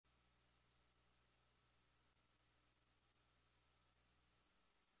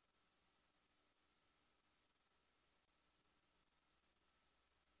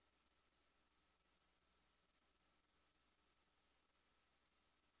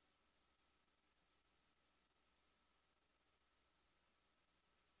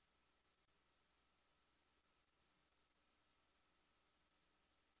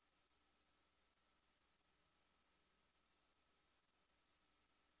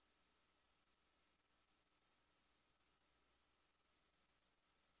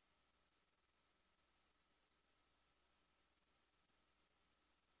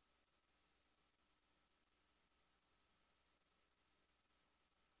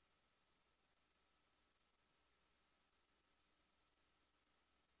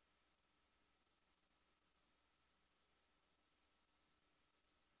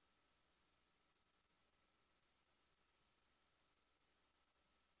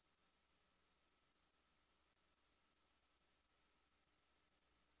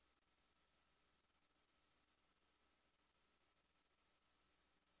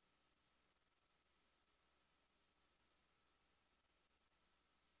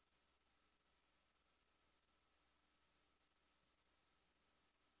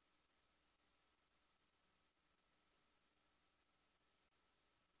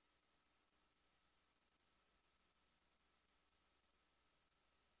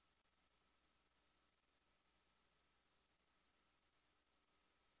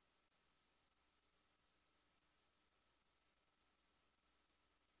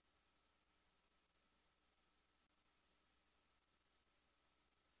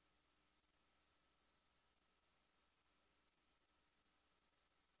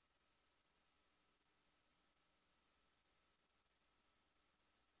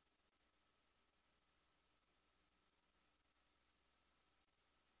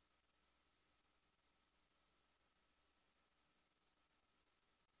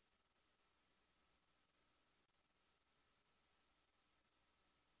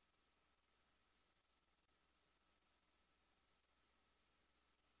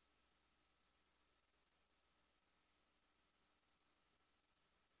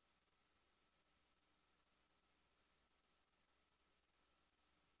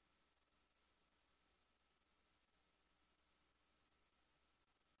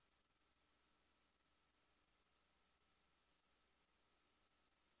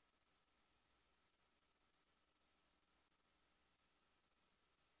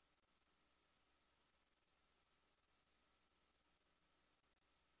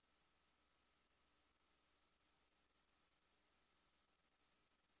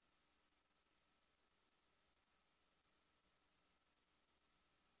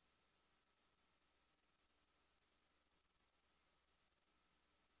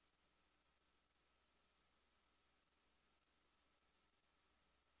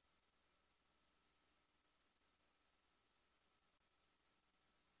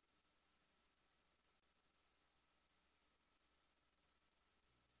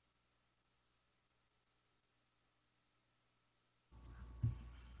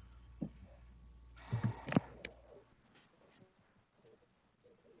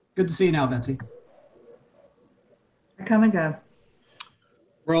Good to see you now, Betsy. I come and go.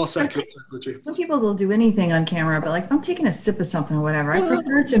 We're all set. Some people will do anything on camera, but like if I'm taking a sip of something or whatever, I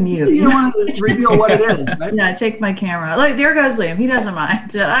prefer to mute. You don't want to reveal what it is, right? Yeah, I take my camera. Like there goes Liam. He doesn't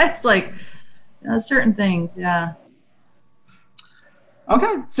mind. It's like certain things. Yeah.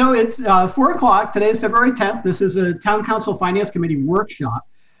 Okay, so it's 4 o'clock. Today is February 10th. This is a Town Council Finance Committee workshop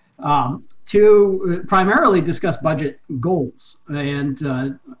to primarily discuss budget goals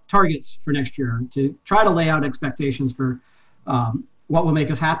and targets for next year, to try to lay out expectations for what will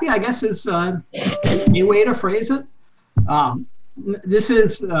make us happy, I guess is a way to phrase it. This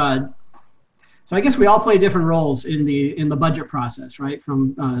is, so I guess we all play different roles in the budget process, right?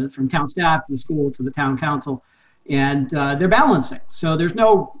 From town staff to the school to the town council. And they're balancing. So there's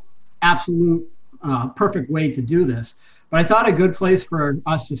no absolute perfect way to do this. But I thought a good place for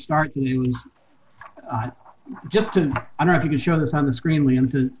us to start today was just to, I don't know if you could show this on the screen,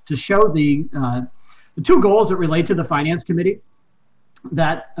 Liam, to show the 2 goals that relate to the Finance Committee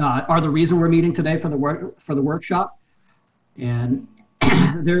that are the reason we're meeting today for the workshop. And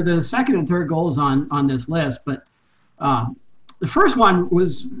they're the second and third goals on this list. But the first one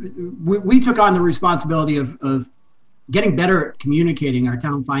was we took on the responsibility of getting better at communicating our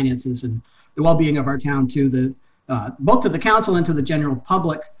town finances and the well-being of our town to both to the council and to the general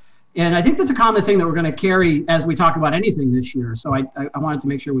public. And I think that's a common thing that we're going to carry as we talk about anything this year. So I wanted to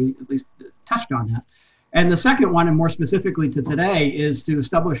make sure we at least touched on that. And the second one, and more specifically to today, is to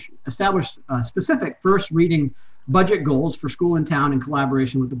establish specific first reading budget goals for school and town in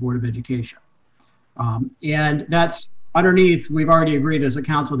collaboration with the Board of Education. And that's underneath, we've already agreed as a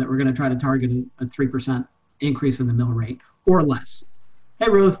council that we're going to try to target a 3% increase in the mill rate or less. Hey,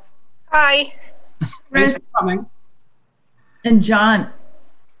 Ruth. Hi. Thanks for coming. And John,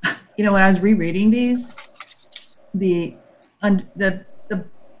 you know, when I was rereading these, the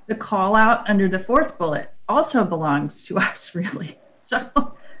call out under the 4th bullet also belongs to us, really. So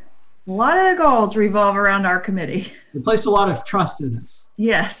a lot of the goals revolve around our committee. We placed a lot of trust in us.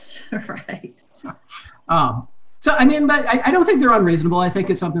 Yes, right. So I mean, but I don't think they're unreasonable. I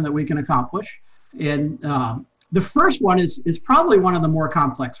think it's something that we can accomplish. And the first one is probably one of the more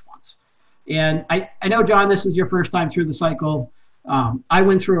complex ones. And I know, John, this is your first time through the cycle. I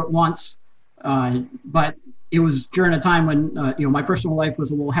went through it once, but it was during a time when my personal life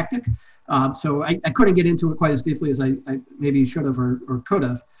was a little hectic. So I couldn't get into it quite as deeply as I maybe should have or could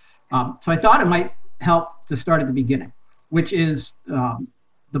have. So I thought it might help to start at the beginning, which is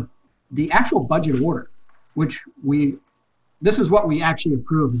the actual budget order, which this is what we actually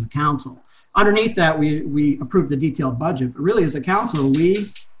approve as a council. Underneath that, we approve the detailed budget, but really as a council,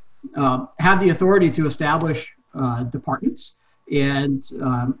 we have the authority to establish departments and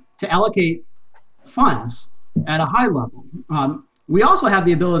to allocate funds at a high level. We also have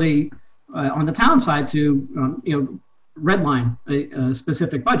the ability on the town side to redline a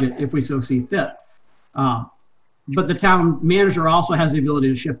specific budget if we so see fit. But the town manager also has the ability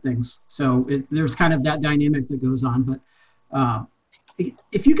to shift things. So there's kind of that dynamic that goes on. But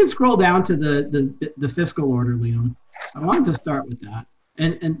if you can scroll down to the fiscal order, Liam, I wanted to start with that.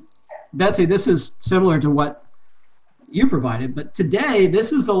 And Betsy, this is similar to what you provided, but today,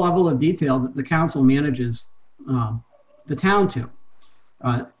 this is the level of detail that the council manages the town to.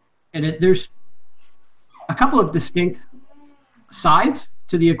 And there's a couple of distinct sides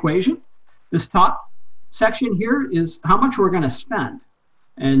to the equation. This top section here is how much we're going to spend.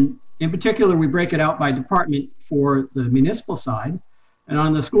 And in particular, we break it out by department for the municipal side. And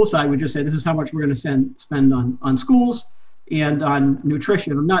on the school side, we just say this is how much we're going to spend on schools and on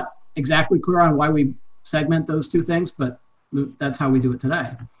nutrition. I'm not exactly clear on why we segment those two things, but that's how we do it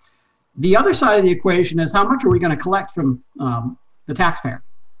today. The other side of the equation is how much are we going to collect from the taxpayer,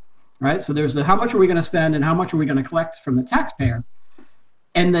 right? So there's how much are we going to spend and how much are we going to collect from the taxpayer.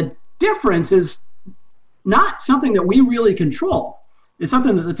 And the difference is not something that we really control. It's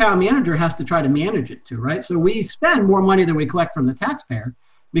something that the town manager has to try to manage it to, right? So we spend more money than we collect from the taxpayer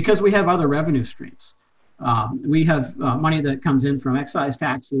because we have other revenue streams. We have money that comes in from excise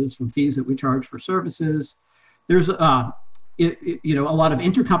taxes, from fees that we charge for services. There's a lot of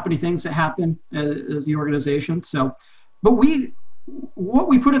intercompany things that happen as the organization. So, but what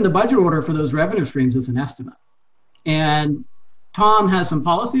we put in the budget order for those revenue streams is an estimate. And Tom has some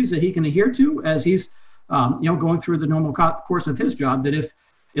policies that he can adhere to as he's going through the normal course of his job, that if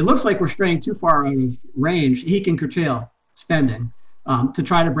it looks like we're straying too far out of range, he can curtail spending to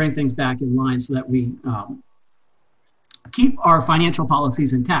try to bring things back in line so that we keep our financial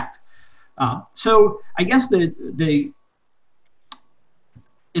policies intact. So I guess it's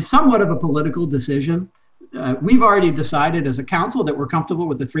somewhat of a political decision we've already decided as a council that we're comfortable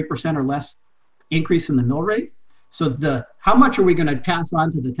with the 3% or less increase in the mill rate. So how much are we going to pass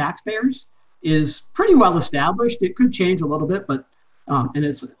on to the taxpayers is pretty well established. It could change a little bit, but and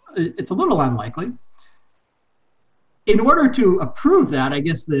it's a little unlikely. In order to approve that, I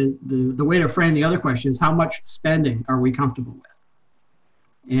guess the way to frame the other question is how much spending are we comfortable with?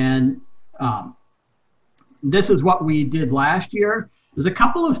 And this is what we did last year. There's a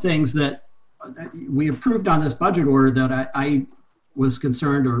couple of things that we approved on this budget order that I was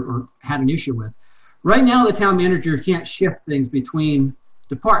concerned or had an issue with. Right now, the town manager can't shift things between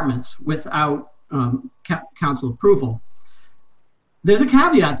departments without council approval. There's a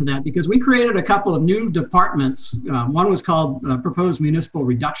caveat to that because we created a couple of new departments. One was called Proposed Municipal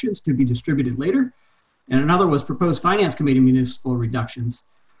Reductions to be distributed later, and another was Proposed Finance Committee Municipal Reductions.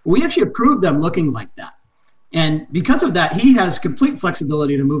 We actually approved them looking like that. And because of that, he has complete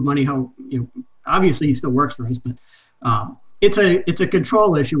flexibility to move money how, obviously he still works for us, but it's a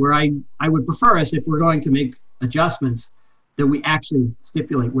control issue where I would prefer us, if we're going to make adjustments, that we actually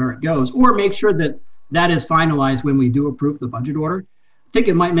stipulate where it goes or make sure that that is finalized when we do approve the budget order. I think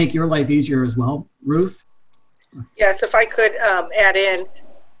it might make your life easier as well, Ruth. Yes, if I could add in,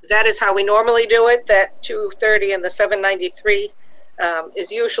 that is how we normally do it. That 230 and the 793 is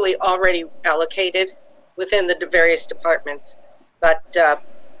usually already allocated within the various departments. But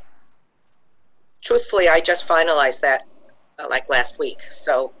truthfully, I just finalized that like last week.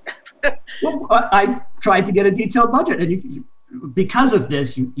 So well, I tried to get a detailed budget, and because of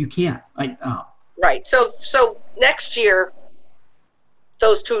this, you can't. Right. So next year,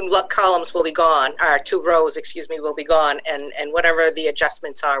 those two columns will be gone. Or 2 rows, excuse me, will be gone, and whatever the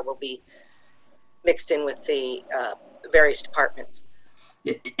adjustments are will be mixed in with the various departments.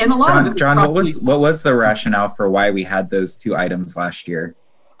 And a lot of John, what was the rationale for why we had those 2 items last year?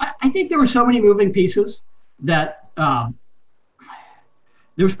 I think there were so many moving pieces that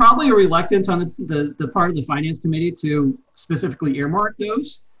there was probably a reluctance on the part of the finance committee to specifically earmark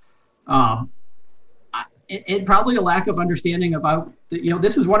those. It probably a lack of understanding about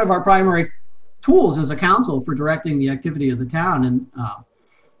this is one of our primary tools as a council for directing the activity of the town,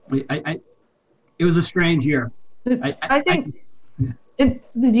 and it was a strange year. I think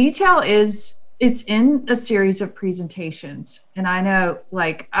the detail is it's in a series of presentations, and I know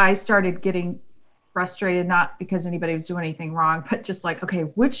I started getting frustrated, not because anybody was doing anything wrong, but just okay,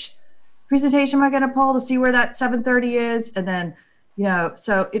 which presentation am I going to pull to see where that 730 is? And then,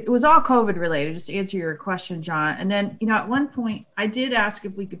 so it was all COVID related, just to answer your question, John. And then, at one point I did ask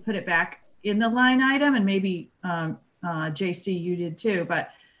if we could put it back in the line item, and maybe JC, you did too,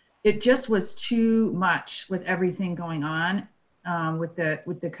 but it just was too much with everything going on with the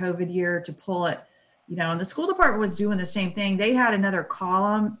COVID year to pull it. And the school department was doing the same thing. They had another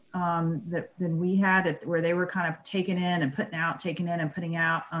column than we had where they were kind of taking in and putting out, taking in and putting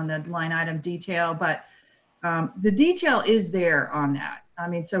out on the line item detail. But the detail is there on that. I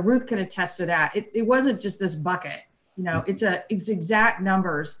mean, so Ruth can attest to that. It wasn't just this bucket. It's exact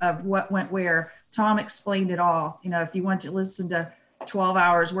numbers of what went where. Tom explained it all. If you want to listen to 12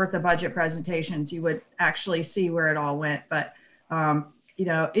 hours worth of budget presentations, you would actually see where it all went. But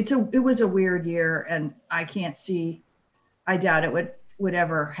it was a weird year, and I doubt it would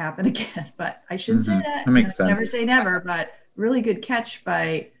ever happen again, but I shouldn't say that. That makes sense. Never say never, but really good catch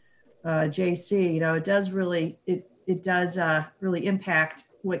by JC. It does really, it does really impact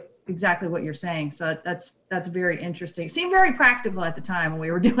exactly what you're saying. So that's very interesting. It seemed very practical at the time when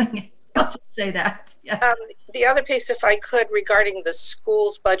we were doing it. I'll just say that. Yeah. The other piece, if I could, regarding the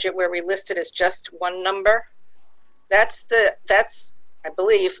school's budget where we listed as just one number, that's I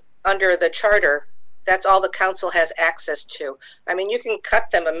believe, under the charter, that's all the council has access to. I mean, you can cut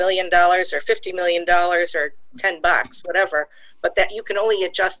them $1 million or $50 million or $10, whatever, but that you can only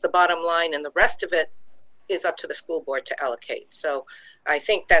adjust the bottom line, and the rest of it is up to the school board to allocate. So I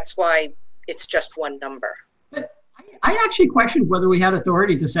think that's why it's just one number. I actually questioned whether we had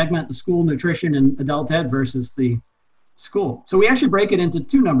authority to segment the school nutrition and adult ed versus the school. So we actually break it into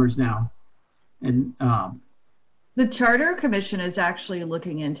 2 numbers now. And the Charter Commission is actually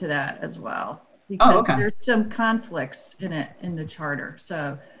looking into that as well, because there's some conflicts in it in the charter.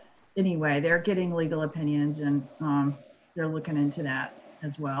 So anyway, they're getting legal opinions, and they're looking into that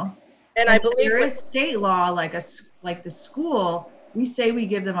as well. And I believe there is state law, like the school, we say we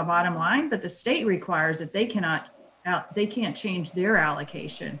give them a bottom line, but the state requires that they can't change their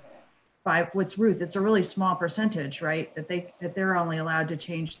allocation by what's Ruth. It's a really small percentage, right? That they're only allowed to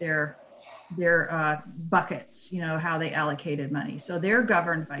change their buckets, how they allocated money. So they're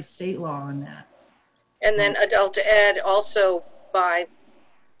governed by state law on that. And then adult ed also by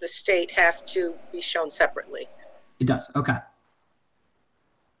the state has to be shown separately. It does. Okay.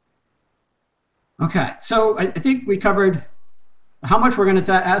 Okay. So I think we covered how much we're going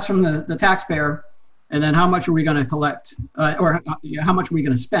to ask from the taxpayer, and then how much are we going to collect, or how much are we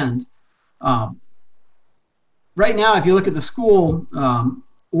going to spend. Right now, if you look at the school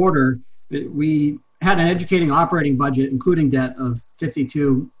order, we had an educating operating budget, including debt, of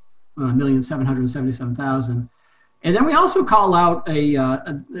 $52,777,000. And then we also call out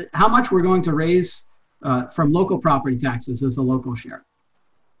how much we're going to raise from local property taxes as the local share.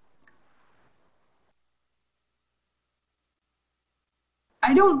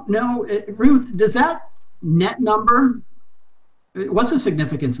 I don't know, Ruth, does that net number, what's the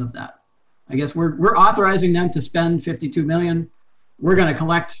significance of that? I guess we're authorizing them to spend 52 million. We're going to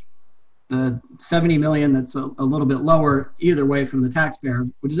collect the 70 million that's a little bit lower either way from the taxpayer.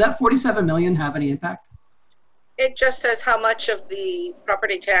 Does that 47 million have any impact? It just says how much of the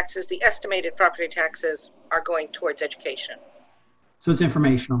property taxes, the estimated property taxes, are going towards education. So it's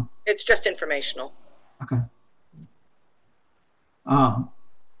informational. It's just informational. Okay.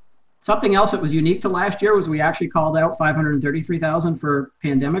 Something else that was unique to last year was we actually called out 533,000 for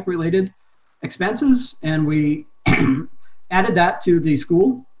pandemic-related expenses, and we added that to the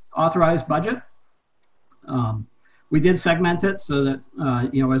school authorized budget. We did segment it so that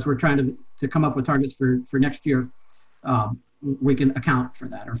as we're trying to come up with targets for next year, we can account for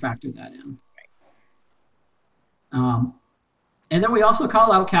that or factor that in. And then we also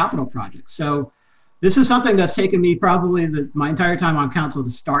call out capital projects. So this is something that's taken me probably my entire time on council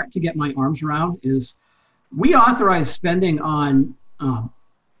to start to get my arms around. Is we authorize spending on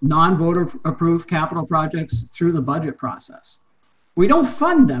non-voter approved capital projects through the budget process. We don't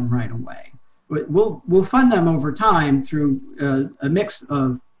fund them right away. We'll fund them over time through a mix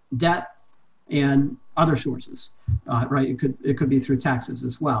of debt and other sources, right? It could be through taxes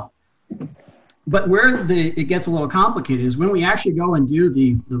as well. But where it gets a little complicated is when we actually go and do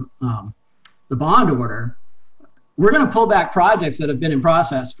the bond order, we're going to pull back projects that have been in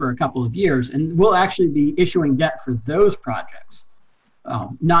process for a couple of years, and we'll actually be issuing debt for those projects.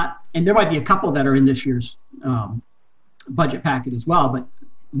 And there might be a couple that are in this year's budget packet as well, but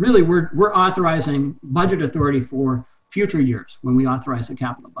really we're authorizing budget authority for future years when we authorize the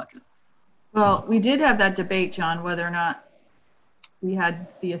capital budget. Well, we did have that debate, John, whether or not we had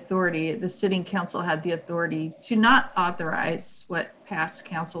the authority, the sitting council had the authority to not authorize what past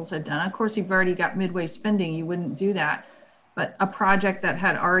councils had done. Of course, you've already got midway spending, you wouldn't do that. But a project that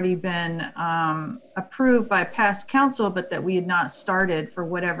had already been approved by past council, but that we had not started for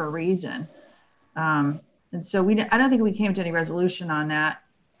whatever reason. And so I don't think we came to any resolution on that.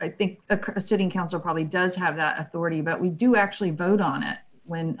 I think a sitting council probably does have that authority, but we do actually vote on it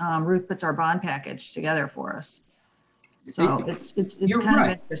when Ruth puts our bond package together for us. So it's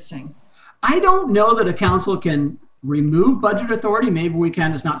kind of interesting. I don't know that a council can remove budget authority. Maybe we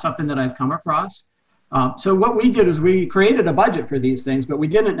can. It's not something that I've come across. So what we did is we created a budget for these things, but we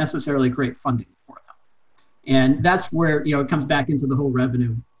didn't necessarily create funding for them. And that's where it comes back into the whole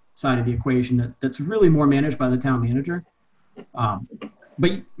revenue side of the equation that's really more managed by the town manager.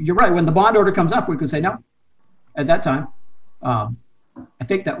 But you're right. When the bond order comes up, we could say no at that time. I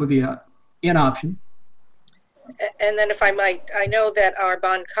think that would be an option. And then if I might, I know that our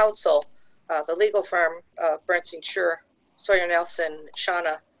bond counsel, the legal firm, Bernstein, Sawyer Nelson,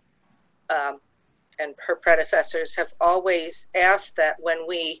 Shauna, and her predecessors have always asked that when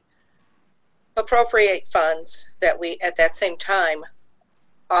we appropriate funds, that we at that same time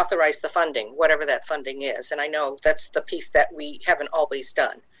authorize the funding, whatever that funding is. And I know that's the piece that we haven't always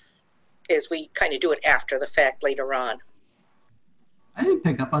done, is we kind of do it after the fact later on. I didn't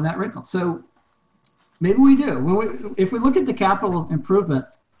pick up on that wrinkle. So maybe we do. If we look at the capital improvement.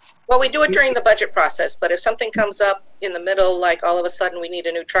 Well, we do it during the budget process, but if something comes up in the middle, like all of a sudden we need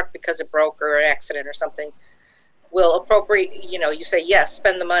a new truck because it broke or an accident or something, we'll appropriate, you say, yes,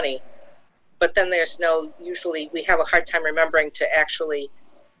 spend the money. But then usually we have a hard time remembering to actually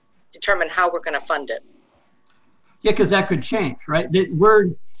determine how we're going to fund it. Yeah, because that could change, right?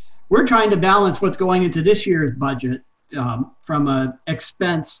 We're trying to balance what's going into this year's budget from a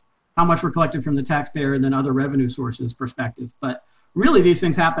expense, how much we're collecting from the taxpayer, and then other revenue sources perspective. But really, these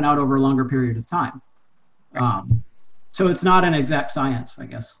things happen out over a longer period of time. So it's not an exact science, I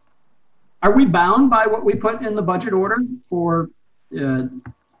guess. Are we bound by what we put in the budget order for?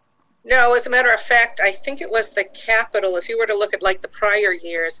 No, as a matter of fact, I think it was the capital. If you were to look at like the prior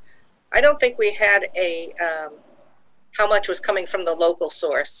years, I don't think we had how much was coming from the local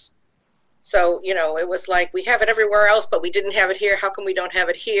source. So, it was like we have it everywhere else, but we didn't have it here. How come we don't have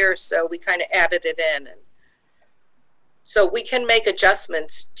it here? So we kind of added it in. And So we can make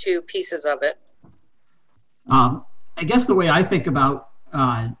adjustments to pieces of it. I guess the way I think about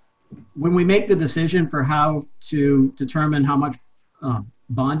when we make the decision for how to determine how much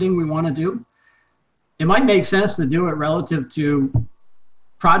bonding we want to do, it might make sense to do it relative to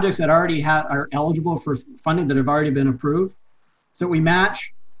projects that already are eligible for funding that have already been approved. So we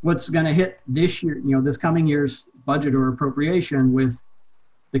match what's going to hit this year, this coming year's budget or appropriation with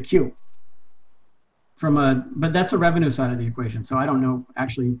the queue. But that's the revenue side of the equation. So I don't know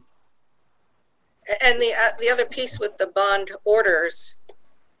actually. And the other piece with the bond orders,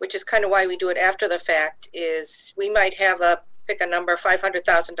 which is kind of why we do it after the fact, is we might have pick a number,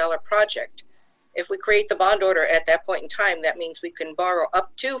 $500,000 project. If we create the bond order at that point in time, that means we can borrow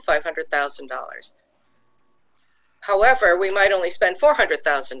up to $500,000. However, we might only spend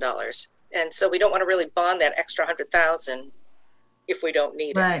 $400,000. And so we don't want to really bond that extra $100,000 if we don't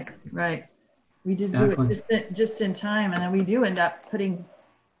need it. Right. We just do it just in time. And then we do end up putting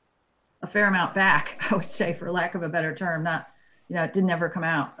a fair amount back, I would say, for lack of a better term. Not, it didn't ever come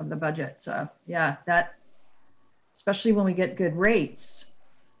out of the budget. So yeah, that, especially when we get good rates.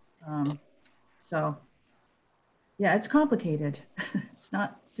 So yeah, it's complicated. It's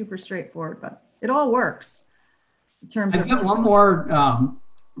not super straightforward, but it all works in terms of. I've got one more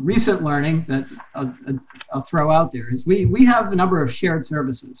recent learning that I'll throw out there is we have a number of shared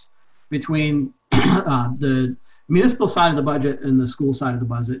services between the municipal side of the budget and the school side of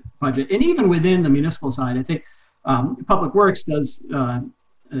the budget. And even within the municipal side, I think Public Works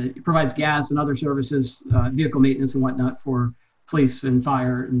provides gas and other services, vehicle maintenance and whatnot for police and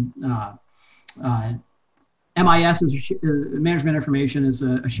fire, and MIS is management information is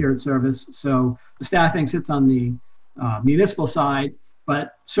a shared service. So the staffing sits on the municipal side,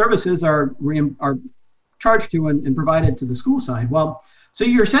 but services are charged to and provided to the school side. Well, so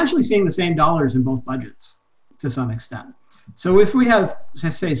you're essentially seeing the same dollars in both budgets to some extent. So if we have,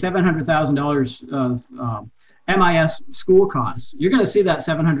 let's say, $700,000 of MIS school costs, you're going to see that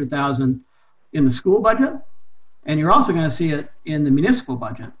 $700,000 in the school budget, and you're also going to see it in the municipal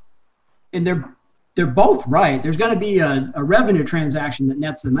budget. And they're both right. There's going to be a revenue transaction that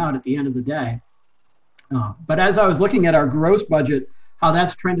nets them out at the end of the day. But as I was looking at our gross budget, how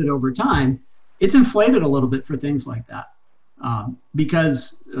that's trended over time, it's inflated a little bit for things like that.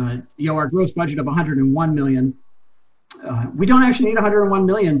 Because our gross budget of 101 million, we don't actually need 101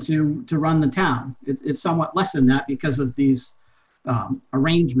 million to run the town. It's somewhat less than that because of these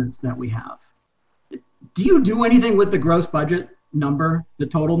arrangements that we have. Do you do anything with the gross budget number, the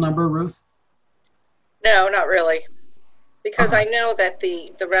total number, Ruth? No, not really, because I know that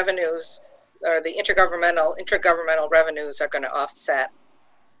the revenues or the intergovernmental revenues are going to offset.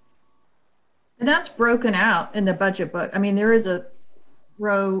 And that's broken out in the budget book. I mean, there is a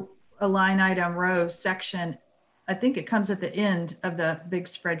line item row section. I think it comes at the end of the big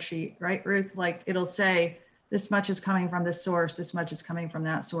spreadsheet, right, Ruth? Like it'll say this much is coming from this source, this much is coming from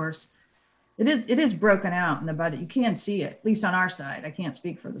that source. It is broken out in the budget. You can see it, at least on our side. I can't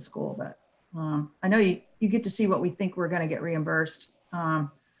speak for the school, but I know you get to see what we think we're going to get reimbursed.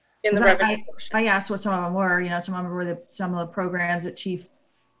 In the revenue. I asked what some of them were. Some of them were some of the programs at Chief.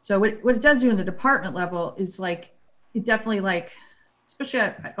 So what it does do in the department level is like, it definitely like,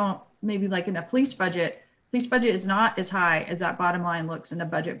 especially maybe like in the police budget is not as high as that bottom line looks in the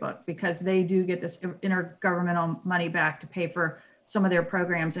budget book because they do get this intergovernmental money back to pay for some of their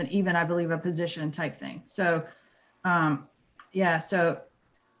programs and even I believe a position type thing. So so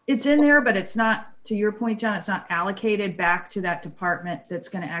it's in there, but it's not, to your point, John, it's not allocated back to that department that's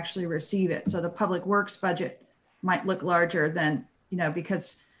going to actually receive it. So the Public Works budget might look larger than,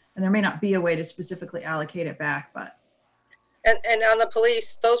 because, and there may not be a way to specifically allocate it back, but. And on the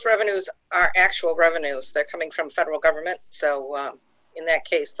police, those revenues are actual revenues. They're coming from federal government. So in that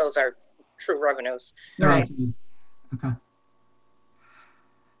case, those are true revenues. Right.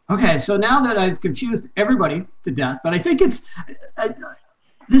 Okay, so now that I've confused everybody to death, but I think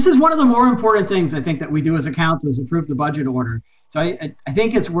this is one of the more important things I think that we do as a council is approve the budget order. So I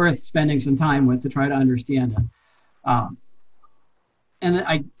think it's worth spending some time with to try to understand it. And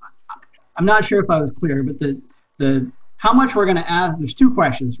I'm not sure if I was clear, but the how much we're going to ask, there's two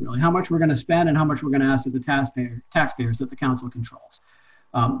questions really, how much we're going to spend and how much we're going to ask of the taxpayers that the council controls.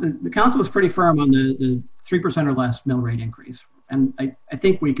 The council is pretty firm on the 3% or less mill rate increase. And I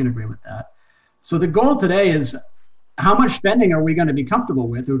think we can agree with that. So the goal today is how much spending are we going to be comfortable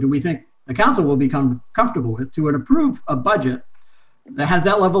with, or do we think the council will become comfortable with to approve a budget that has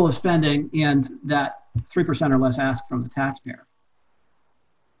that level of spending and that 3% or less ask from the taxpayer?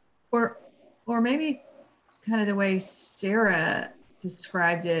 Or maybe kind of the way Sarah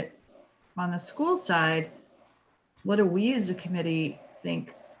described it on the school side, what do we as a committee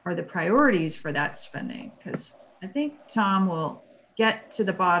think are the priorities for that spending? Because I think Tom will get to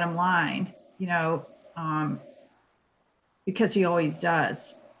the bottom line, because he always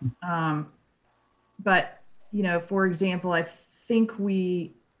does. But, for example, I think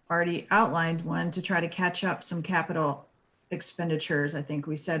we already outlined one to try to catch up some capital expenditures, I think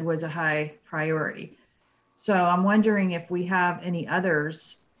we said was a high priority. So I'm wondering if we have any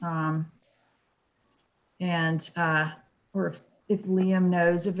others, or if Liam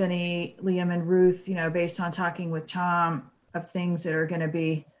knows of any, Liam and Ruth, based on talking with Tom, of things that are going to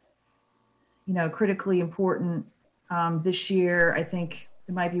be, critically important this year. I think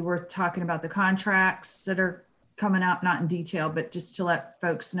it might be worth talking about the contracts that are coming out, not in detail, but just to let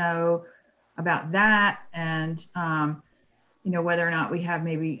folks know about that. And, whether or not we have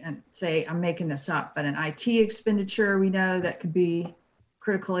maybe, and say, I'm making this up, but an IT expenditure, we know that could be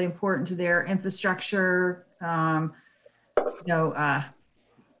critically important to their infrastructure. I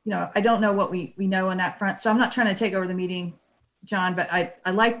don't know what we know on that front. So I'm not trying to take over the meeting, John, but I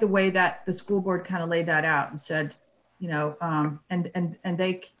like the way that the school board kind of laid that out and said, and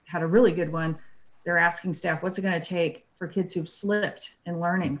they had a really good one. They're asking staff, what's it going to take for kids who've slipped in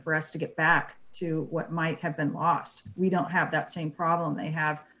learning for us to get back to what might have been lost? We don't have that same problem they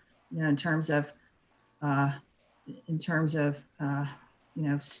have, in terms of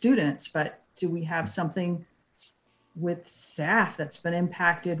students, but do we have something with staff that's been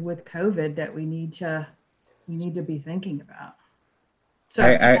impacted with COVID that we need to be thinking about? So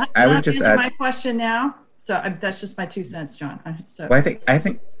I would just add my question now. So that's just my 2 cents, John. Well, I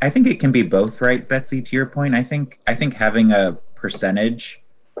think it can be both, right, Betsy? To your point, I think having a percentage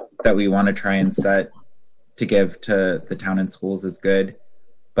that we want to try and set to give to the town and schools is good,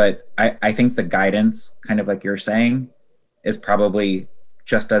 but I think the guidance, kind of like you're saying, is probably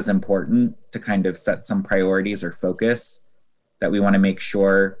just as important to kind of set some priorities or focus that we want to make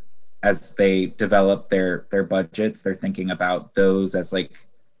sure as they develop their budgets, they're thinking about those as like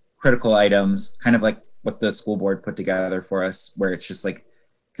critical items, kind of like what the school board put together for us, where it's just like,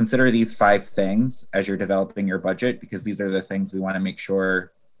 consider these 5 things as you're developing your budget, because these are the things we want to make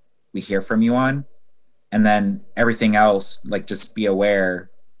sure we hear from you on. And then everything else, like, just be aware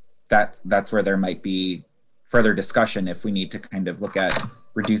that that's where there might be further discussion if we need to kind of look at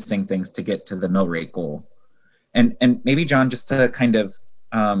reducing things to get to the mill rate goal. And maybe, John, just to kind of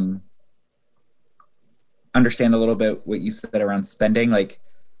understand a little bit what you said around spending, like,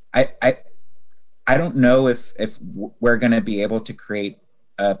 I don't know if we're going to be able to create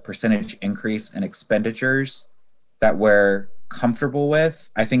a percentage increase in expenditures that we're comfortable with.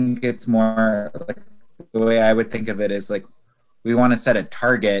 I think it's more like, the way I would think of it is like, we want to set a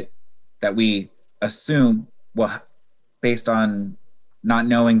target that we assume will, based on not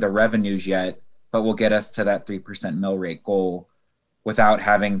knowing the revenues yet, but will get us to that 3% mill rate goal without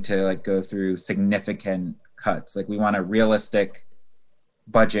having to like go through significant cuts. Like, we want a realistic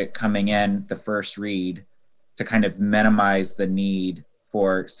budget coming in the first read to kind of minimize the need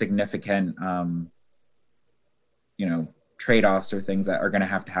for significant trade-offs or things that are going to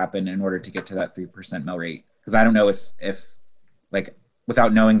happen in order to get to that 3% mill rate. Because I don't know if like,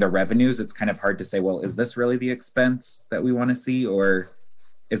 without knowing the revenues, it's kind of hard to say, well, is this really the expense that we want to see, or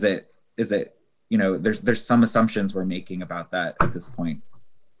is it there's some assumptions we're making about that at this point.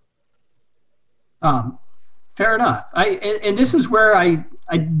 Fair enough. And this is where I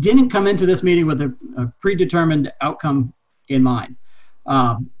didn't come into this meeting with a predetermined outcome in mind.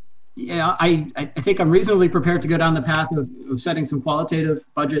 I think I'm reasonably prepared to go down the path of setting some qualitative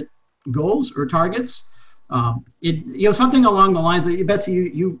budget goals or targets. Something along the lines of,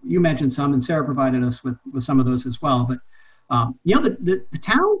 Betsy, you mentioned some, and Sarah provided us with some of those as well. But the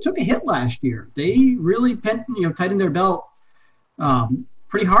town took a hit last year. They really tightened their belt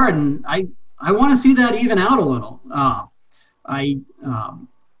pretty hard, and I want to see that even out a little.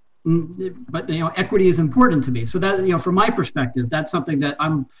 But equity is important to me. So that, from my perspective, that's something that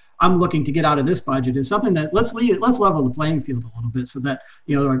I'm looking to get out of this budget, is something that let's level the playing field a little bit, so that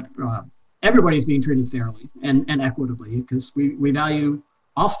everybody's being treated fairly and equitably, because we value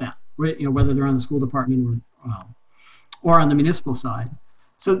all staff, whether they're on the school department or on the municipal side.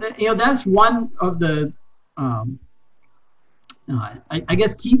 So that's one of the I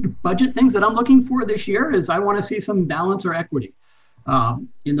guess key budget things that I'm looking for this year is I want to see some balance or equity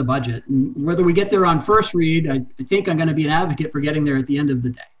in the budget. And whether we get there on first read, I think I'm going to be an advocate for getting there at the end of the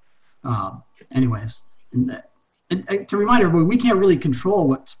day. Anyways, and to remind everybody, we can't really control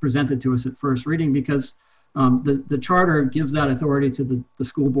what's presented to us at first reading, because the charter gives that authority to the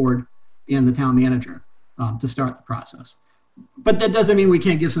school board and the town manager to start the process. But that doesn't mean we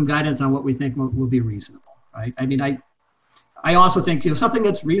can't give some guidance on what we think will be reasonable. right? I mean, I also think, something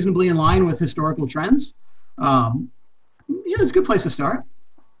that's reasonably in line with historical trends, it's a good place to start.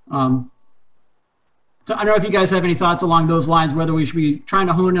 So I don't know if you guys have any thoughts along those lines, whether we should be trying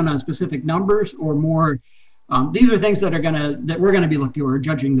to hone in on specific numbers or more. These are things that we're gonna be looking or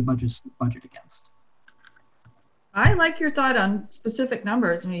judging the budget against. I like your thought on specific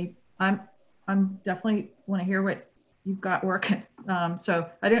numbers. I mean, I'm definitely want to hear what you've got working. So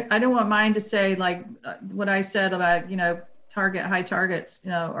I don't want mine to say like what I said about high targets,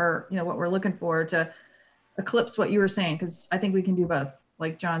 or what we're looking for to eclipse what you were saying, because I think we can do both,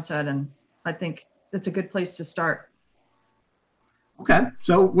 like John said, and I think it's a good place to start. Okay,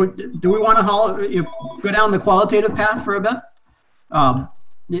 so do we want to go down the qualitative path for a bit?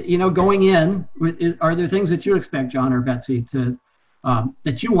 Going in, are there things that you expect, John or Betsy, to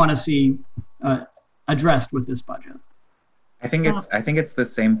that you want to see addressed with this budget? I think it's the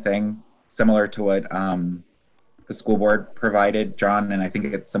same thing, similar to what the school board provided, John, and I think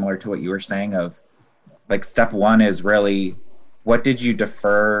it's similar to what you were saying of, like, step one is really, what did you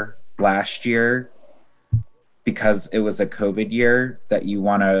defer last year because it was a COVID year that you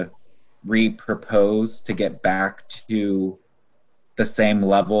want to re-propose to get back to the same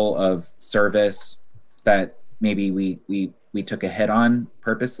level of service that maybe we took a hit on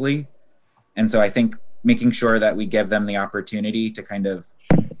purposely. And so I think making sure that we give them the opportunity to kind of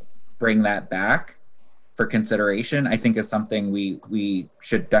bring that back for consideration, I think is something we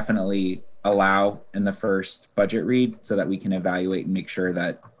should definitely allow in the first budget read, so that we can evaluate and make sure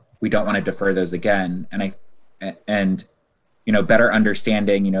that we don't want to defer those again. And better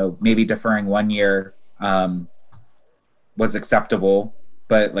understanding, maybe deferring 1 year was acceptable,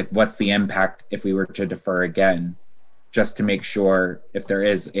 but like, what's the impact if we were to defer again, just to make sure if there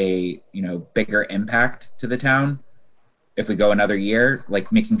is a bigger impact to the town if we go another year,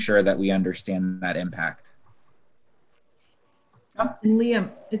 like making sure that we understand that impact. And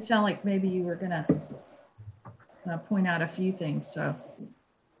Liam, it sounded like maybe you were gonna point out a few things. So,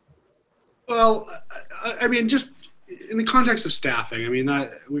 well, I mean, just in the context of staffing, I mean,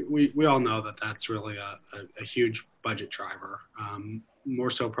 that we all know that that's really a huge budget driver.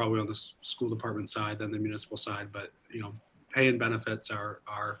 More so probably on the school department side than the municipal side, but pay and benefits are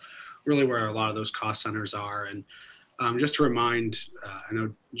really where a lot of those cost centers are. And just to remind, I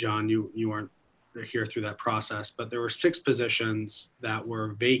know John, you weren't here through that process, but there were 6 positions that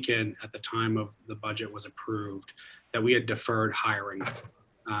were vacant at the time of the budget was approved that we had deferred hiring.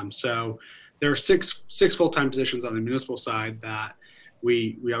 So there are six full-time positions on the municipal side that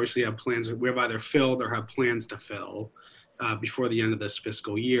we obviously have plans. We have either filled or have plans to fill before the end of this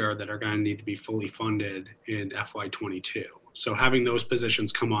fiscal year that are going to need to be fully funded in FY22. So having those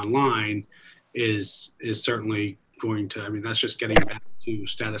positions come online is certainly going to, I mean, that's just getting back to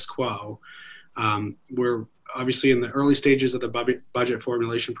status quo. We're obviously in the early stages of the budget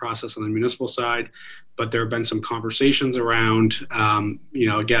formulation process on the municipal side, but there have been some conversations around,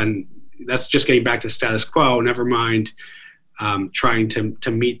 again, that's just getting back to status quo, never mind trying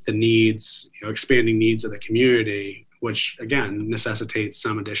to meet the needs, expanding needs of the community, which again necessitates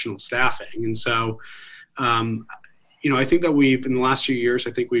some additional staffing. And so, I think that in the last few years,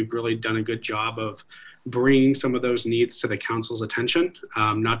 I think we've really done a good job of bringing some of those needs to the council's attention.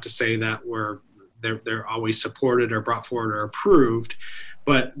 Not to say that they're always supported or brought forward or approved,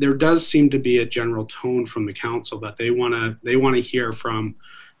 but there does seem to be a general tone from the council that they want to hear from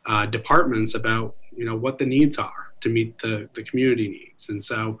departments about what the needs are to meet the community needs. And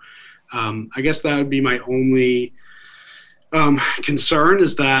so I guess that would be my only concern,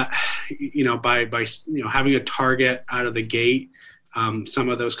 is that by having a target out of the gate, some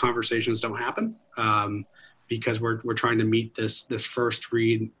of those conversations don't happen because we're trying to meet this first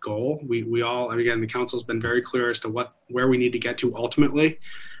read goal. We all, again, the council's been very clear as to where we need to get to ultimately.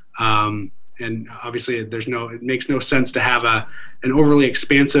 And obviously it makes no sense to have an overly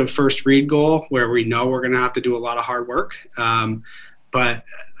expansive first read goal where we know we're going to have to do a lot of hard work. But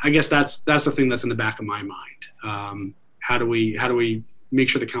I guess that's the thing that's in the back of my mind. How do we make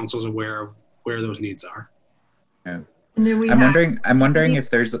sure the council's aware of where those needs are? Yeah. I'm wondering if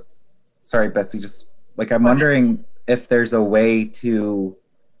there's, sorry, Betsy, I'm wondering if there's a way to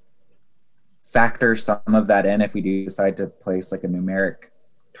factor some of that in if we do decide to place like a numeric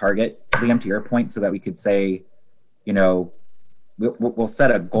target, Liam, to your point, so that we could say, we'll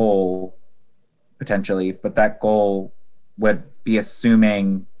set a goal potentially, but that goal would be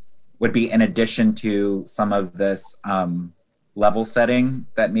in addition to some of this level setting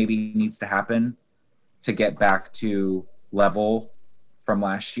that maybe needs to happen to get back to level from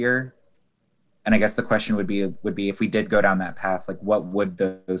last year. And I guess the question would be if we did go down that path, like what would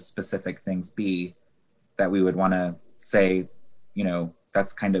those specific things be that we would want to say,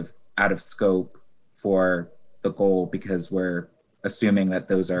 that's kind of out of scope for the goal, because we're assuming that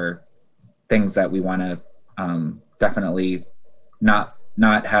those are things that we want to definitely not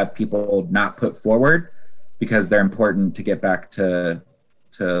have people not put forward, because they're important to get back to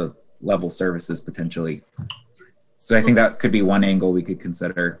level services potentially. So I think that could be one angle we could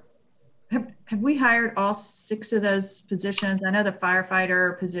consider. Have we hired all 6 of those positions? I know the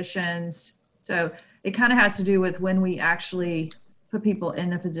firefighter positions, so it kind of has to do with when we actually put people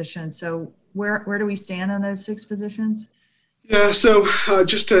in the position. So where do we stand on those 6 positions? Yeah, so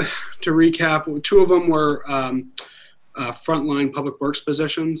just to recap, 2 of them were frontline public works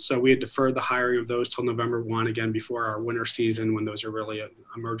positions. So we had deferred the hiring of those till November 1, again, before our winter season, when those are really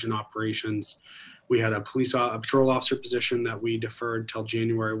emergent operations. We had a patrol officer position that we deferred till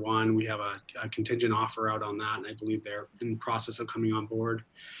January 1. We have a contingent offer out on that, and I believe they're in the process of coming on board.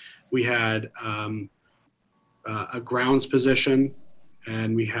 We had a grounds position,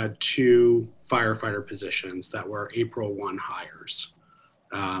 and we had 2 firefighter positions that were April 1 hires.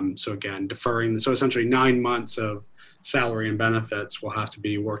 So again, deferring, so essentially 9 months of salary and benefits will have to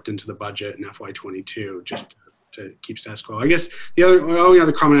be worked into the budget in FY22 just to keep status quo. I guess the only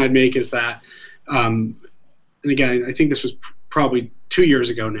other comment I'd make is that, and again, I think this was probably 2 years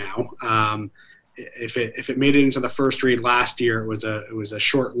ago now. If it made it into the first read last year, it was a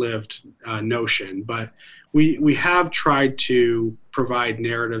short-lived notion. But we have tried to provide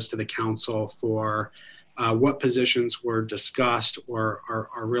narratives to the council for what positions were discussed or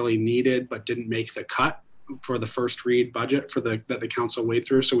are really needed but didn't make the cut for the first read budget that the council weighed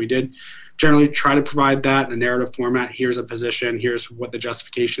through. So we did generally try to provide that in a narrative format. Here's a position, here's what the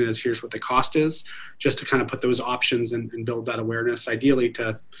justification is, here's what the cost is, just to kind of put those options and build that awareness, ideally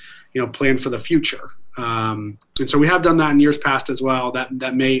to plan for the future. And so we have done that in years past as well.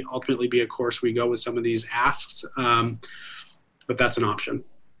 That may ultimately be a course we go with some of these asks, but that's an option.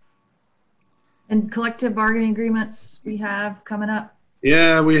 And collective bargaining agreements we have coming up?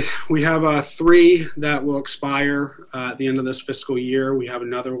 Yeah, we have 3 that will expire at the end of this fiscal year. We have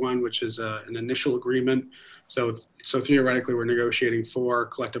another one, which is an initial agreement. So theoretically, we're negotiating 4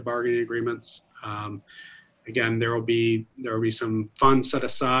 collective bargaining agreements. Again, there will be some funds set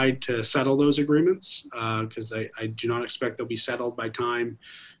aside to settle those agreements, because I do not expect they'll be settled by time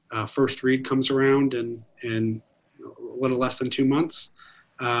first read comes around in a little less than 2 months.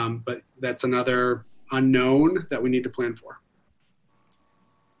 But that's another unknown that we need to plan for.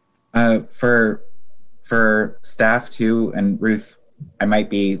 For staff too, and Ruth, I might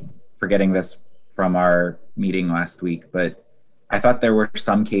be forgetting this from our meeting last week, but I thought there were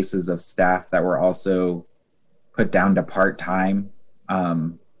some cases of staff that were also put down to part-time.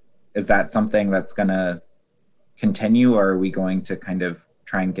 Is that something that's going to continue, or are we going to kind of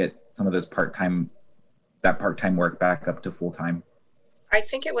try and get some of those part-time work back up to full-time? I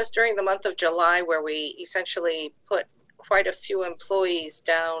think it was during the month of July where we essentially put quite a few employees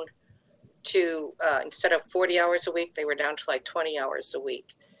down to, instead of 40 hours a week, they were down to like 20 hours a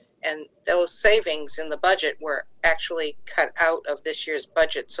week. And those savings in the budget were actually cut out of this year's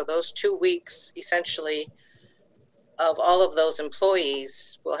budget. So those 2 weeks, essentially, of all of those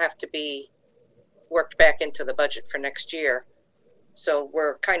employees will have to be worked back into the budget for next year. So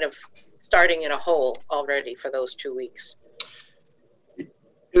we're kind of starting in a hole already for those 2 weeks.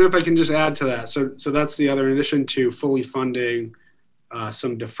 And if I can just add to that, so that's the other, in addition to fully funding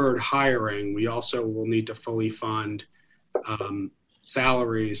some deferred hiring, we also will need to fully fund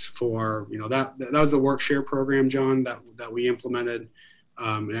salaries for, that was the work share program, John, that we implemented.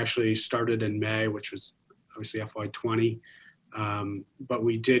 It actually started in May, which was obviously FY20. But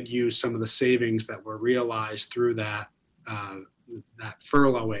we did use some of the savings that were realized through that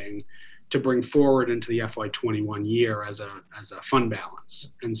furloughing to bring forward into the FY21 year as a fund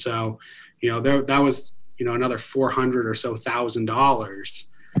balance. And so, that was, another $400,000 or so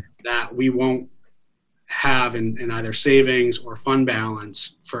that we won't have in either savings or fund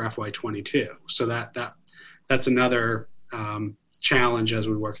balance for FY22. So that's another challenge as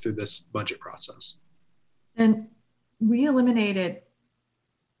we work through this budget process. And we eliminated,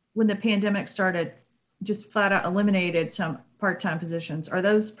 when the pandemic started, just flat out eliminated some part-time positions. Are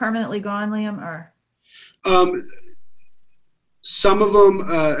those permanently gone, Liam, or? Some of them,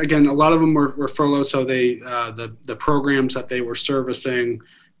 again, a lot of them were furloughed, so they the programs that they were servicing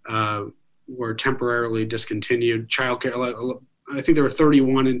were temporarily discontinued. Childcare, I think there were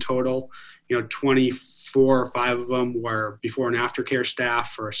 31 in total. 24 or 5 of them were before and after care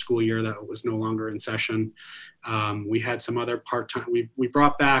staff for a school year that was no longer in session. We had some other part-time. We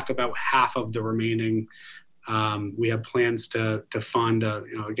brought back about half of the remaining We have plans to fund,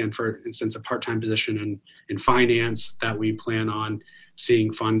 again, for instance, a part-time position in finance that we plan on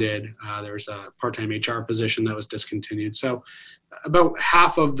seeing funded. There's a part-time HR position that was discontinued. So about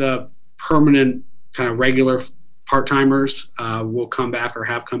half of the permanent kind of regular part-timers will come back or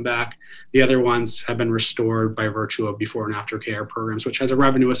have come back. The other ones have been restored by virtue of before and after care programs, which has a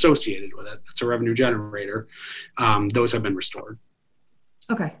revenue associated with it. It's a revenue generator. Those have been restored.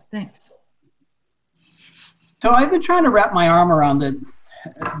 Okay, thanks. So I've been trying to wrap my arm around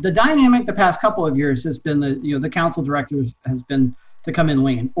the dynamic the past couple of years has been the council directors has been to come in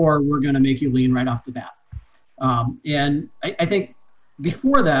lean, or we're going to make you lean right off the bat. And I think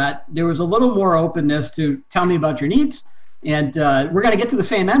before that, there was a little more openness to tell me about your needs, and we're going to get to the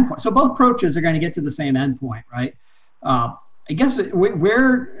same endpoint. So both approaches are going to get to the same endpoint, right? I guess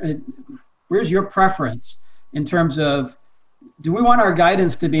where's your preference in terms of, do we want our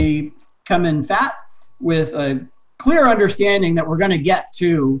guidance to be come in fat with a clear understanding that we're going to get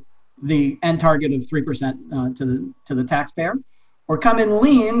to the end target of 3% to the taxpayer, or come in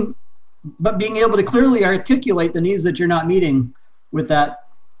lean, but being able to clearly articulate the needs that you're not meeting with that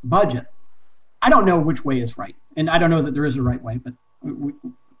budget? I don't know which way is right, and I don't know that there is a right way, but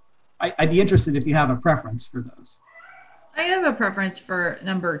I'd be interested if you have a preference for those. I have a preference for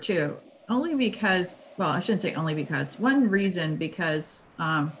number 2, only because, well, I shouldn't say only because, one reason, because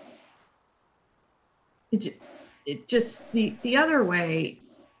it just, the other way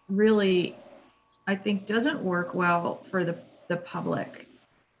really, I think, doesn't work well for the public,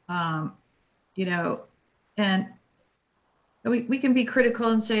 and we can be critical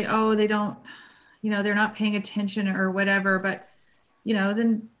and say, oh, they don't, they're not paying attention or whatever, but,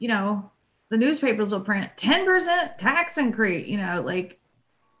 then, the newspapers will print 10% tax increase,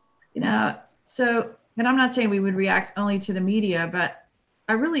 so, and I'm not saying we would react only to the media, but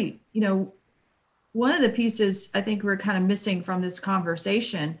I really, one of the pieces I think we're kind of missing from this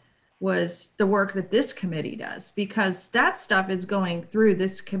conversation was the work that this committee does, because that stuff is going through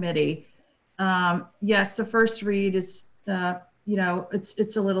this committee. Yes, the first read is,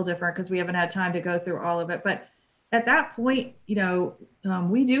 it's a little different because we haven't had time to go through all of it. But at that point,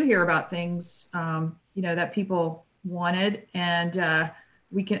 we do hear about things, that people wanted, and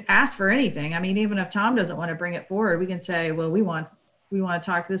we can ask for anything. I mean, even if Tom doesn't want to bring it forward, we can say, well, we want to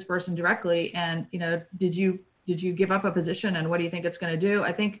talk to this person directly. And, did you give up a position, and what do you think it's going to do?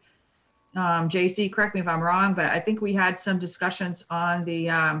 I think, JC, correct me if I'm wrong, but I think we had some discussions on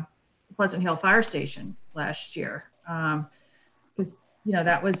the Pleasant Hill Fire Station last year. Because,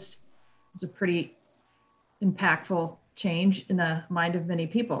 that was a pretty impactful change in the mind of many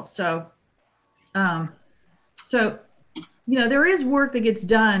people. So, there is work that gets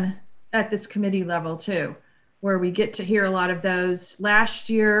done at this committee level too, where we get to hear a lot of those. Last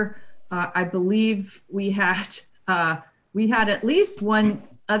year, I believe we had at least one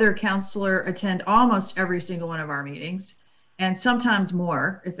other counselor attend almost every single one of our meetings, and sometimes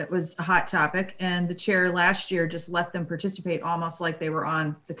more if it was a hot topic. And the chair last year just let them participate almost like they were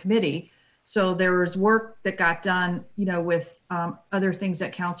on the committee. So there was work that got done, with other things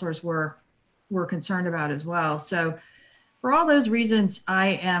that counselors were concerned about as well. So for all those reasons,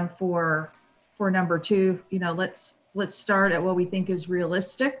 I am for number 2. Let's start at what we think is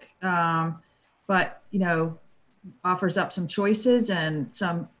realistic, but offers up some choices and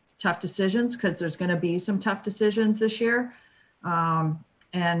some tough decisions, because there's going to be some tough decisions this year,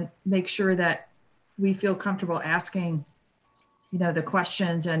 and make sure that we feel comfortable asking the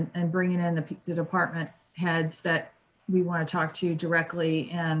questions and bringing in the department heads that we want to talk to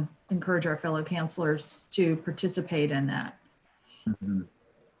directly, and encourage our fellow counselors to participate in that. Mm-hmm.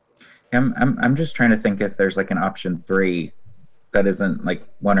 I'm just trying to think if there's like an option 3 that isn't like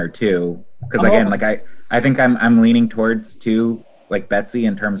 1 or 2, because again, like I think I'm leaning towards 2, like Betsy,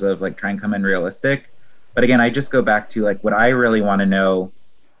 in terms of like try and come in realistic. But again, I just go back to like what I really want to know.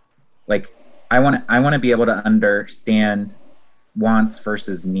 Like I want to be able to understand wants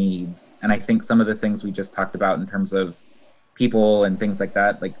versus needs, and I think some of the things we just talked about in terms of people and things like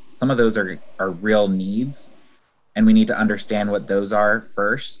that, like some of those are real needs, and we need to understand what those are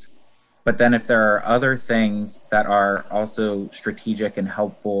first. But then if there are other things that are also strategic and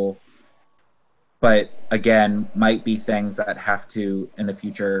helpful, but again, might be things that have to in the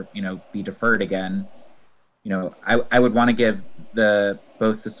future, be deferred again, I would want to give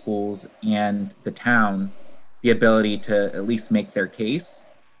both the schools and the town the ability to at least make their case,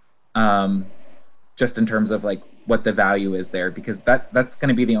 just in terms of like what the value is there, because that's going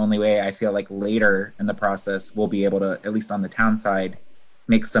to be the only way I feel like later in the process we'll be able to, at least on the town side,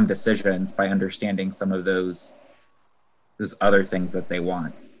 make some decisions by understanding some of those other things that they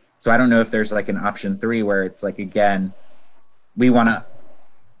want. So I don't know if there's like an option 3 where it's like, again, we want to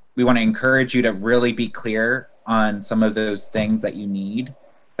encourage you to really be clear on some of those things that you need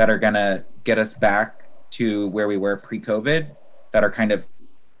that are going to get us back to where we were pre-COVID, that are kind of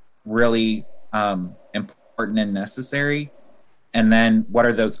really important and necessary. And then what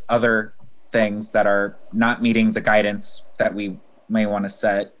are those other things that are not meeting the guidance that we may want to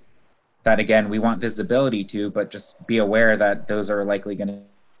set, that again, we want visibility to, but just be aware that those are likely going to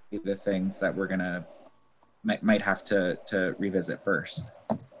be the things that we're going to might have to revisit first.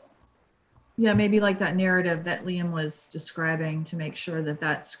 Yeah, maybe like that narrative that Liam was describing, to make sure that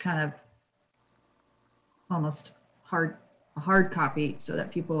that's kind of almost a hard copy so that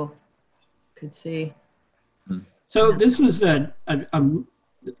people could see. So this is a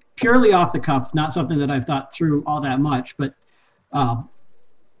purely off the cuff, not something that I've thought through all that much, but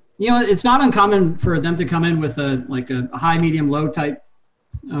it's not uncommon for them to come in with a high, medium, low type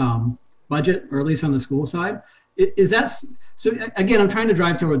budget, or at least on the school side. Is that, so again, I'm trying to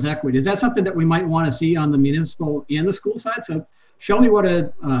drive towards equity. Is that something that we might want to see on the municipal and the school side? So show me what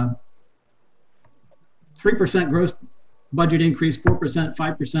a 3% gross budget increase, 4%,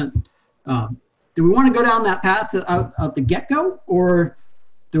 5%. Do we want to go down that path out the get-go, or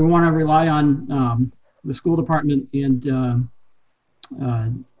do we want to rely on the school department and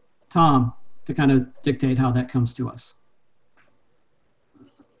Tom to kind of dictate how that comes to us?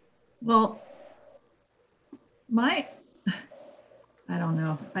 Well, I don't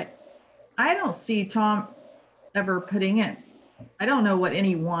know. I don't see Tom ever putting in. I don't know what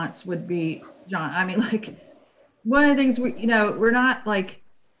any wants would be, John. I mean, like, one of the things we're not like,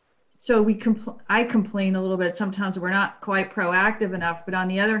 so I complain a little bit sometimes we're not quite proactive enough, but on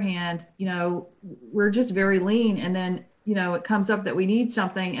the other hand, we're just very lean, and then, it comes up that we need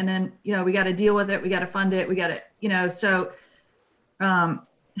something, and then, we got to deal with it. We got to fund it. We got to,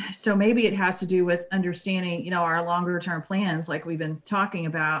 so maybe it has to do with understanding, our longer term plans, like we've been talking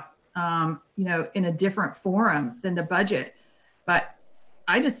about, in a different forum than the budget. But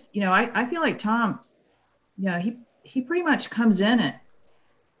I just, I feel like Tom, he pretty much comes in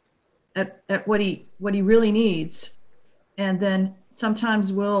at what he really needs. And then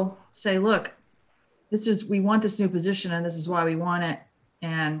sometimes we'll say, look, we want this new position, and this is why we want it.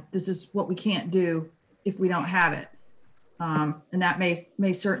 And this is what we can't do if we don't have it. And that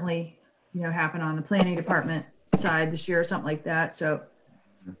may certainly, happen on the planning department side this year or something like that. So,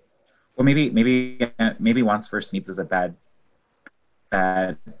 well, maybe wants versus needs is a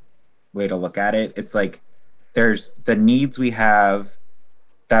bad way to look at it. It's like there's the needs we have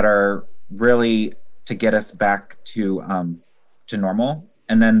that are really to get us back to normal,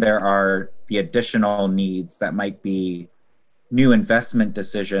 and then there are the additional needs that might be new investment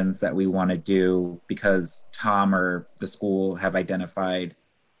decisions that we want to do because Tom or the school have identified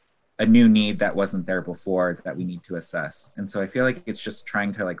a new need that wasn't there before that we need to assess. And so I feel like it's just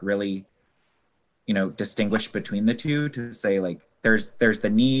trying to like really, distinguish between the two, to say like there's the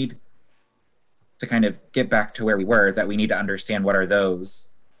need to kind of get back to where we were, that we need to understand what are those.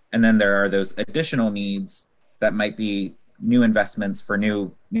 And then there are those additional needs that might be new investments for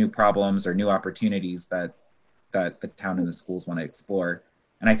new problems or new opportunities that the town and the schools want to explore.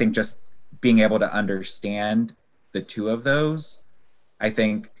 And I think just being able to understand the two of those, I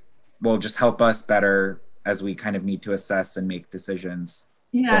think will just help us better as we kind of need to assess and make decisions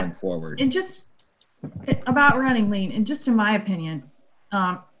going forward. And just about running lean, and just in my opinion,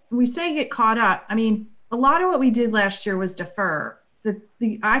 we say get caught up. I mean, a lot of what we did last year was defer.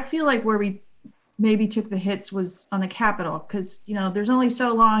 I feel like where we maybe took the hits was on the capital, because there's only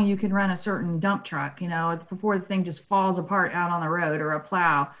so long you can run a certain dump truck before the thing just falls apart out on the road, or a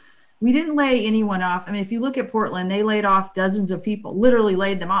plow. We didn't lay anyone off. I mean, if you look at Portland, they laid off dozens of people, literally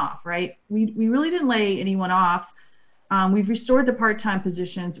laid them off, right? We really didn't lay anyone off. We've restored the part-time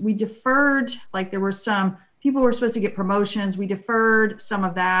positions. We deferred, like there were some people were supposed to get promotions. We deferred some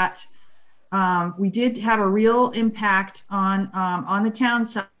of that. We did have a real impact on the town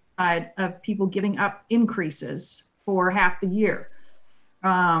side of people giving up increases for half the year.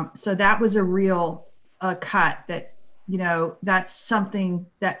 So that was a real cut that, that's something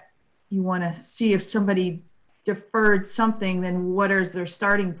that you want to see. If somebody deferred something, then what is their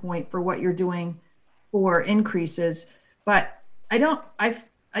starting point for what you're doing for increases? But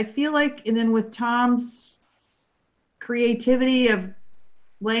I feel like, and then with Tom's creativity of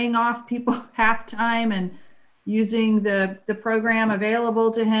laying off people half-time and using the program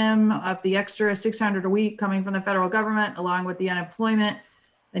available to him of the extra $600 a week coming from the federal government, along with the unemployment,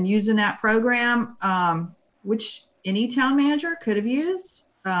 and using that program, which any town manager could have used,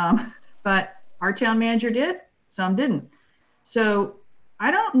 but our town manager did, some didn't. So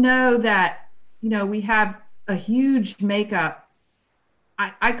I don't know that, we have a huge makeup.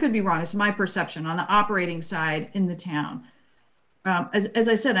 I could be wrong. It's my perception on the operating side in the town. As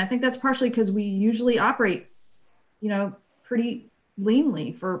I said, I think that's partially because we usually operate, pretty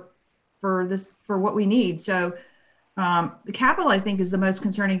leanly for what we need. So the capital, I think, is the most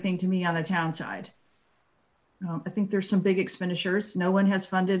concerning thing to me on the town side. I think there's some big expenditures. No one has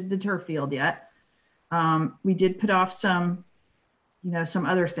funded the turf field yet. We did put off some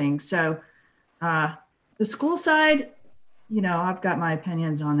other things. So the school side, I've got my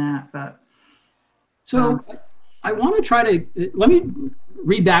opinions on that, but. So I want to try to, let me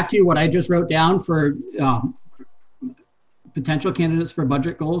read back to you what I just wrote down for potential candidates for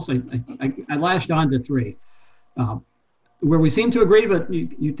budget goals. I lashed on to 3. Where we seem to agree, but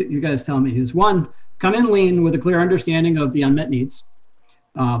you guys tell me, is 1, come in lean with a clear understanding of the unmet needs.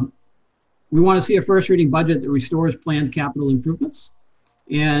 We want to see a first reading budget that restores planned capital improvements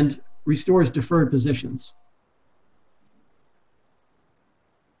and restores deferred positions.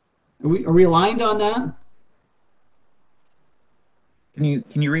 Are we aligned on that?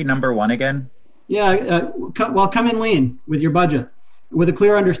 Can you read number 1 again? Yeah, come in lean with your budget with a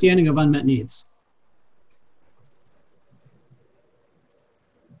clear understanding of unmet needs.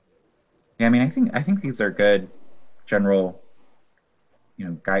 Yeah, I mean, I think these are good general,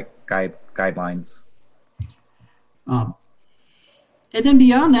 guidelines. And then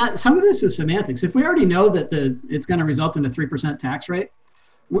beyond that, some of this is semantics. If we already know that it's going to result in a 3% tax rate,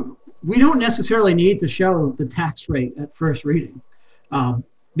 we don't necessarily need to show the tax rate at first reading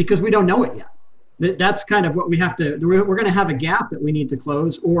because we don't know it yet. That's kind of what we have to. We're going to have a gap that we need to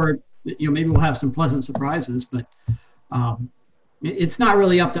close, or maybe we'll have some pleasant surprises, but. It's not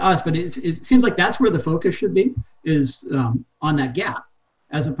really up to us, but it seems like that's where the focus should be, is on that gap,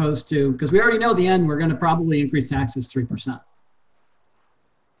 as opposed to, because we already know the end, we're going to probably increase taxes 3%.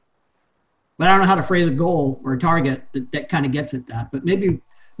 But I don't know how to phrase a goal or a target that kind of gets at that. But maybe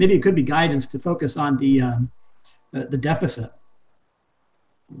it could be guidance to focus on the deficit,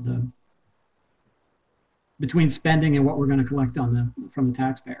 between spending and what we're going to collect from the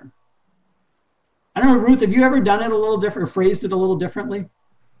taxpayer. I don't know, Ruth, have you ever done it a little different or phrased it a little differently?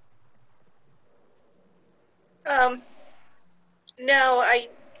 No,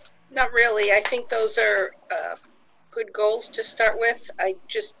 not really. I think those are good goals to start with. I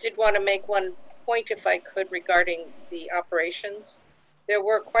just did want to make one point, if I could, regarding the operations. There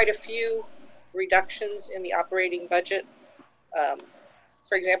were quite a few reductions in the operating budget.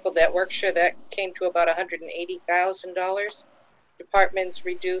 For example, that Workshare, that came to about $180,000. Departments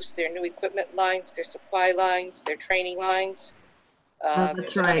reduced their new equipment lines, their supply lines, their training lines.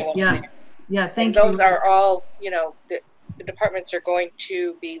 That's right. Yeah. Thank you. Those are all, the departments are going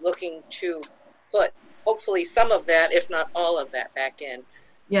to be looking to put hopefully some of that, if not all of that, back in.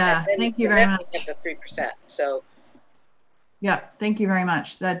 Yeah. Thank you very much. At the 3%. So. Yeah. Thank you very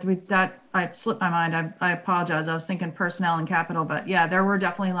much. That I slipped my mind. I apologize. I was thinking personnel and capital, but yeah, there were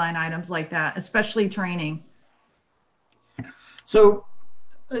definitely line items like that, especially training. So,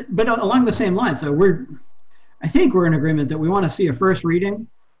 but along the same lines, so I think we're in agreement that we want to see a first reading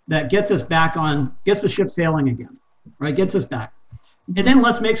that gets us back gets the ship sailing again, right? Gets us back. And then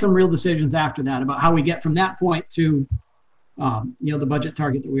let's make some real decisions after that about how we get from that point to, the budget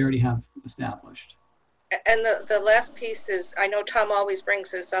target that we already have established. And the last piece is, I know Tom always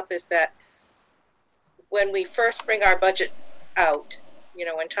brings this up, is that when we first bring our budget out,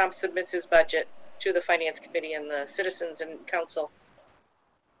 when Tom submits his budget to the Finance Committee and the citizens and council,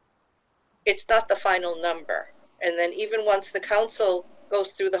 it's not the final number. And then even once the council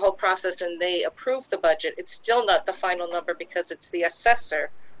goes through the whole process and they approve the budget, it's still not the final number because it's the assessor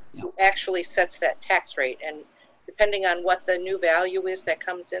who actually sets that tax rate. And depending on what the new value is that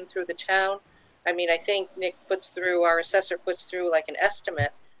comes in through the town, I mean, I think our assessor puts through like an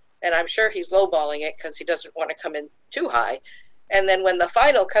estimate, and I'm sure he's lowballing it because he doesn't want to come in too high. And then when the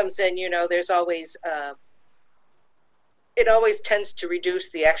final comes in, there's always, it always tends to reduce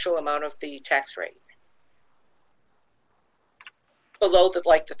the actual amount of the tax rate below the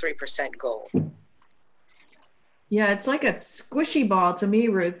 3% goal. Yeah, it's like a squishy ball to me,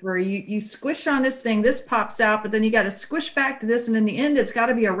 Ruth, where you squish on this thing, this pops out, but then you got to squish back to this, and in the end, it's got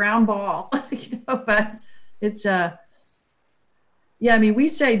to be a round ball. But it's yeah, I mean, we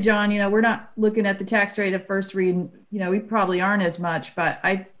say, John, we're not looking at the tax rate at first read. We probably aren't as much, but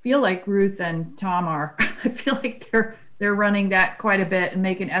I feel like Ruth and Tom are. I feel like they're running that quite a bit and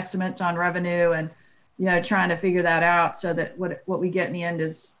making estimates on revenue and, trying to figure that out so that what we get in the end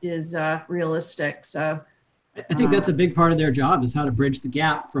is realistic. So I think that's a big part of their job, is how to bridge the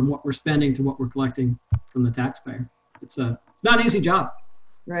gap from what we're spending to what we're collecting from the taxpayer. It's not an easy job.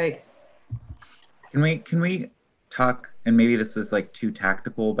 Right. Can we talk, and maybe this is like too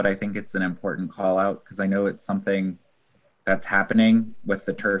tactical, but I think it's an important call out because I know it's something that's happening with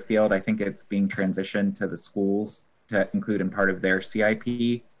the turf field. I think it's being transitioned to the schools to include in part of their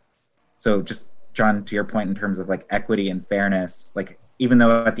CIP. So just, John, to your point in terms of like equity and fairness, like even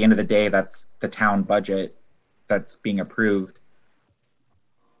though at the end of the day, that's the town budget that's being approved,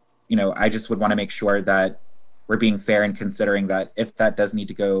 you know, I just would want to make sure that we're being fair and considering that if that does need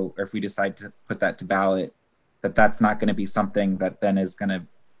to go, or if we decide to put that to ballot, that that's not going to be something that then is going to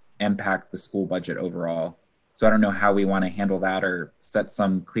impact the school budget overall. So I don't know how we want to handle that or set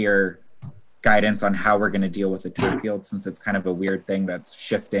some clear guidance on how we're going to deal with the turf field, since it's kind of a weird thing that's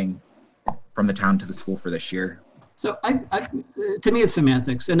shifting from the town to the school for this year. So to me, it's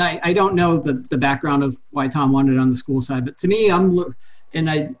semantics. And I don't know the background of why Tom wanted it on the school side, but to me,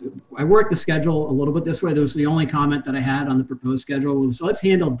 I worked the schedule a little bit this way. That was the only comment that I had on the proposed schedule was, so let's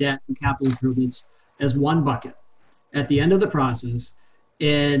handle debt and capital improvements as one bucket at the end of the process.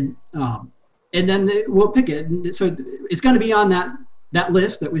 And then we'll pick it. And so it's going to be on that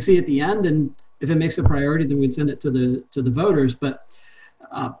list that we see at the end. And if it makes a priority, then we'd send it to the voters. But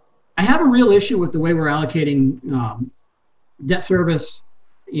I have a real issue with the way we're allocating debt service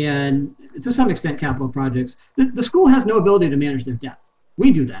and to some extent capital projects. The school has no ability to manage their debt.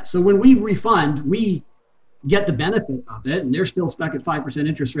 We do that. So when we refund, we get the benefit of it, and they're still stuck at 5%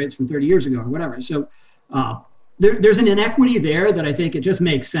 interest rates from 30 years ago or whatever. So there's an inequity there that I think it just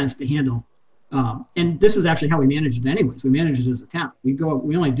makes sense to handle. And this is actually how we manage it anyways. We manage it as a town. We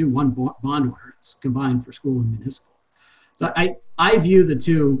only do one bond order. It's combined for school and municipal. So I view the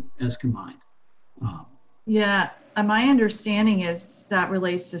two as combined. Yeah, my understanding is that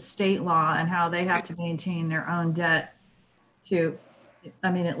relates to state law and how they have to maintain their own debt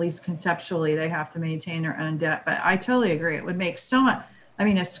at least conceptually, they have to maintain their own debt. But I totally agree. It would make so much,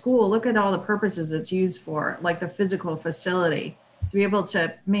 a school, look at all the purposes it's used for, like the physical facility, to be able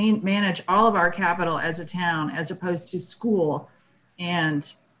to manage all of our capital as a town, as opposed to school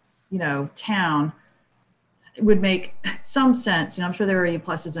and, town. It would make some sense. I'm sure there are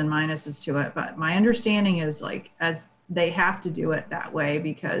pluses and minuses to it, but my understanding is as they have to do it that way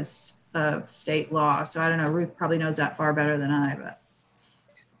because of state law. So I don't know, Ruth probably knows that far better than I, but.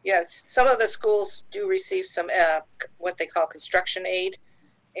 Yes, some of the schools do receive some what they call construction aid,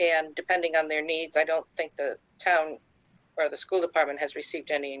 and depending on their needs, I don't think the town or the school department has received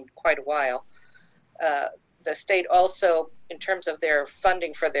any in quite a while. The state also, in terms of their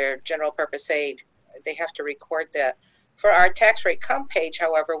funding for their general purpose aid, they have to record that. For our tax rate comp page,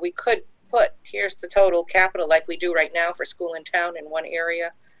 however, we could put, here's the total capital like we do right now for school and town in one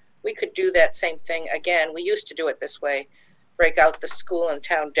area. We could do that same thing again. We used to do it this way. Break out the school and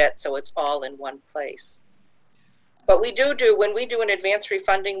town debt so it's all in one place. But we when we do an advance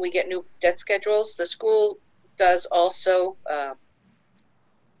refunding, we get new debt schedules. The school does also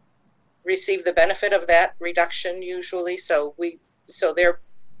receive the benefit of that reduction usually. So their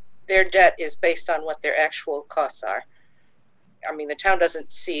debt is based on what their actual costs are. The town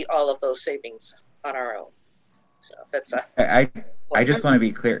doesn't see all of those savings on our own. So that's I just want to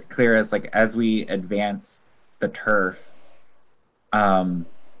be clear as we advance the turf, and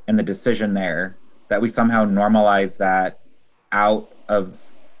the decision there, that we somehow normalize that out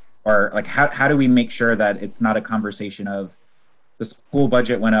of, or how do we make sure that it's not a conversation of the school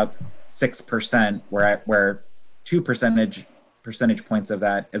budget went up 6%, where 2 percentage points of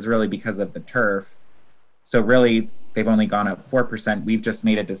that is really because of the turf. So really they've only gone up 4%. We've just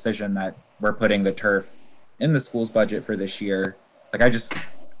made a decision that we're putting the turf in the school's budget for this year. Just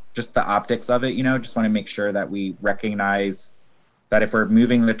the optics of it, just want to make sure that we recognize that if we're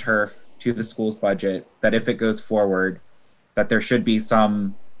moving the turf to the school's budget, that if it goes forward, that there should be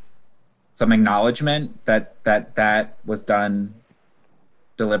some acknowledgement that was done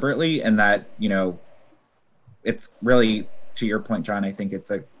deliberately, and that, it's really, to your point, John, I think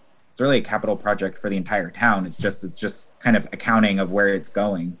it's really a capital project for the entire town. It's just kind of accounting of where it's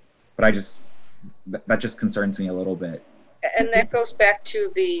going. But that just concerns me a little bit. And that goes back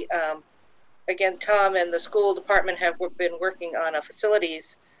to the, again, Tom and the school department have been working on a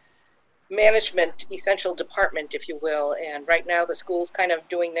facilities management essential department, if you will. And right now the school's kind of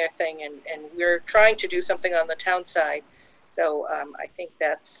doing their thing, and we're trying to do something on the town side. So I think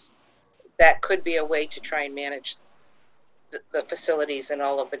that could be a way to try and manage the facilities and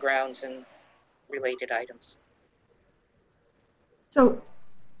all of the grounds and related items. So,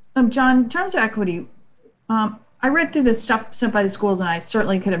 John, in terms of equity, I read through the stuff sent by the schools, and I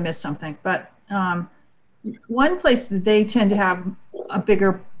certainly could have missed something. But one place that they tend to have a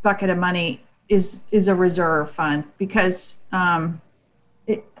bigger bucket of money is a reserve fund, because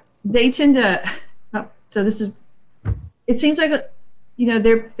they tend to, so this is, it seems like,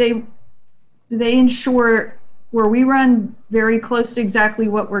 they ensure where we run very close to exactly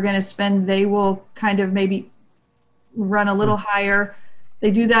what we're going to spend, they will kind of maybe run a little higher.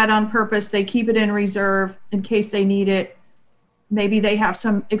 They do that on purpose. They keep it in reserve in case they need it. Maybe they have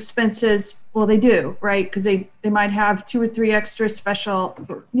some expenses. Well, they do, right? Because they might have 2 or 3 extra special,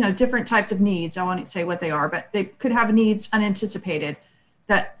 different types of needs. I won't say what they are, but they could have needs unanticipated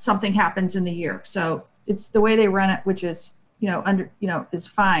that something happens in the year. So it's the way they run it, which is, is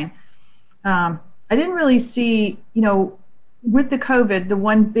fine. I didn't really see, with the COVID, the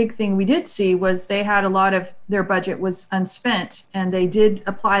one big thing we did see was they had a lot of their budget was unspent, and they did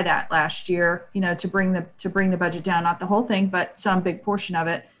apply that last year, to bring the budget down, not the whole thing, but some big portion of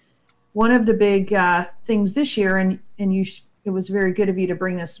it. One of the big things this year, and it was very good of you to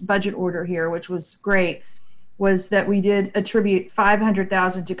bring this budget order here, which was great, was that we did attribute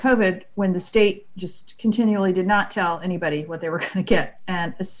 $500,000 to COVID when the state just continually did not tell anybody what they were going to get.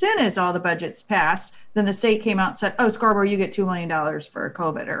 And as soon as all the budgets passed, then the state came out and said, oh, Scarborough, you get $2 million for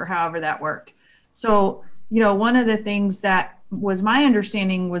COVID, or however that worked. So, one of the things that was my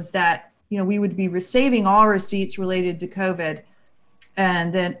understanding was that, we would be receiving all receipts related to COVID.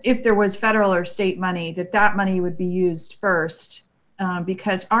 And then if there was federal or state money, that money would be used first.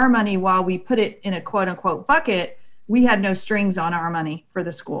 Because our money, while we put it in a quote unquote bucket, we had no strings on our money for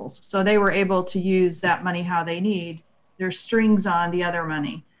the schools. So they were able to use that money how they need. There's strings on the other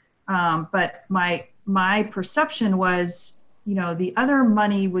money. But my perception was, the other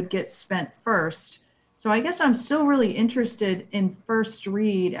money would get spent first. So I guess I'm still really interested in first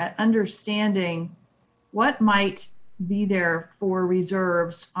read at understanding what might be there for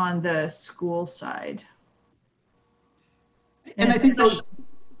reserves on the school side. And I think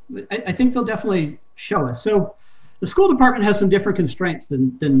they'll definitely show us. So the school department has some different constraints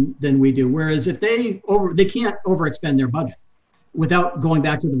than we do. Whereas if they can't overexpend their budget without going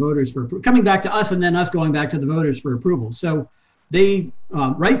back to the voters coming back to us and then us going back to the voters for approval. So they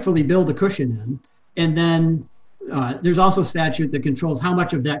rightfully build a cushion in, and then there's also statute that controls how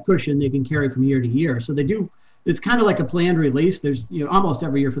much of that cushion they can carry from year to year. So they do. It's kind of like a planned release. There's almost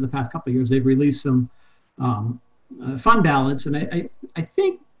every year for the past couple of years they've released some. Fund balance, and I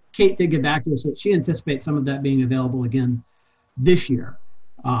think Kate did get back to us that she anticipates some of that being available again this year,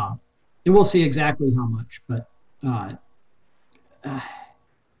 and we'll see exactly how much. But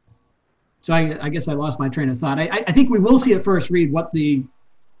so I guess I lost my train of thought. I think we will see at first read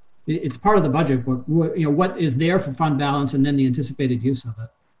it's part of the budget, but what is there for fund balance, and then the anticipated use of it,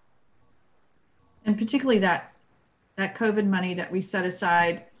 and particularly that COVID money that we set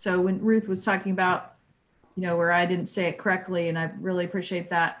aside. So when Ruth was talking about, where I didn't say it correctly, and I really appreciate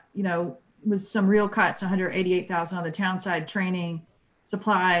that, was some real cuts, $188,000 on the town side, training,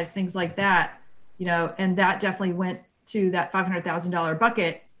 supplies, things like that, and that definitely went to that $500,000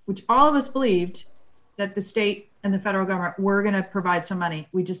 bucket, which all of us believed that the state and the federal government were going to provide some money.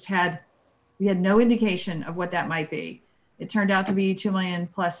 We had no indication of what that might be. It turned out to be $2 million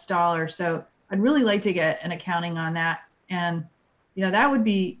plus. So I'd really like to get an accounting on that. And, that would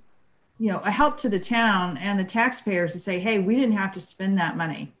be, a help to the town and the taxpayers to say, hey, we didn't have to spend that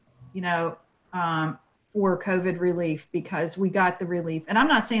money, for COVID relief because we got the relief. And I'm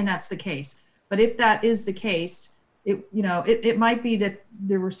not saying that's the case, but if that is the case, it might be that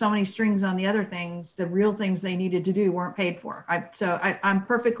there were so many strings on the other things, the real things they needed to do weren't paid for. I'm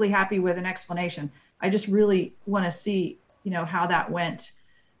perfectly happy with an explanation. I just really want to see, how that went.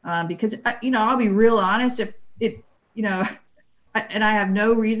 Because, I'll be real honest, if it, and I have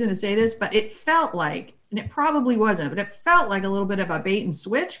no reason to say this, but it felt like, and it probably wasn't, but it felt like a little bit of a bait and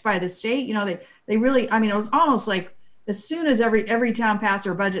switch by the state. They really, it was almost like as soon as every town passed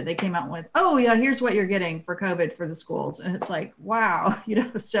their budget, they came out with, oh yeah, here's what you're getting for COVID for the schools. And it's like, wow,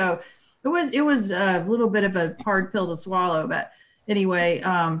 so it was a little bit of a hard pill to swallow, but anyway,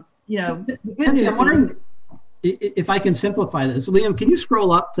 the good news. I'm wondering if I can simplify this. Liam, can you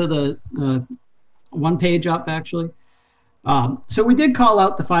scroll up to the one page up actually? So we did call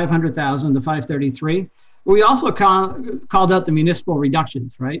out the 500,000, the 533. We also called out the municipal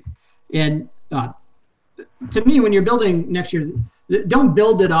reductions, right? And to me, when you're building next year, don't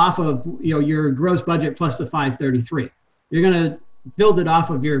build it off of your gross budget plus the 533. You're going to build it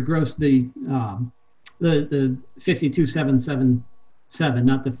off of your gross the 52,777,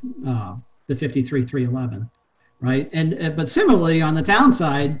 not the 53,311, right? And but similarly on the town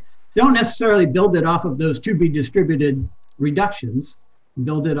side, don't necessarily build it off of those to be distributed reductions.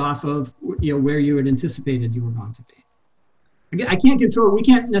 Build it off of where you had anticipated you were going to be. I can't control, we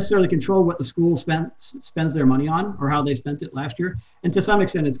can't necessarily control what the school spends their money on or how they spent it last year. And to some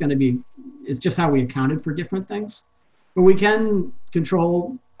extent, it's just how we accounted for different things. But we can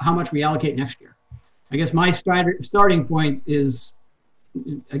control how much we allocate next year. I guess my starting point is,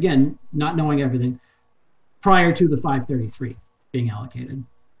 again, not knowing everything prior to the 533 being allocated.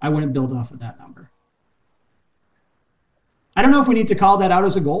 I wouldn't build off of that number. I don't know if we need to call that out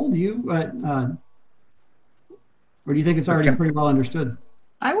as a goal. Do you, or do you think it's already pretty well understood?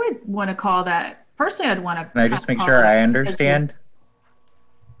 I would want to call that, personally, I'd want to. Can I just make sure I understand?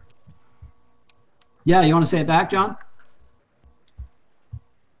 Yeah, you want to say it back, John?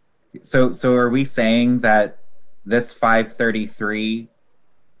 So are we saying that this 533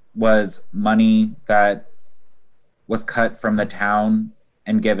 was money that was cut from the town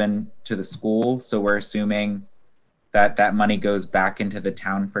and given to the school? So we're assuming that that money goes back into the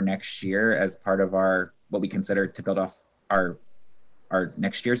town for next year as part of our, what we consider to build off our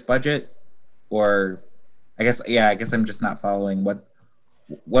next year's budget? Or I guess I'm just not following what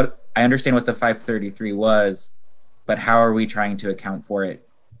I understand what the 533 was, but how are we trying to account for it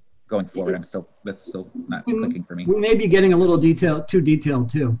going forward? That's still not clicking for me. We may be getting a little too detailed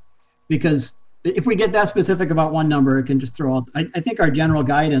too, because if we get that specific about one number, it can just throw out. I think our general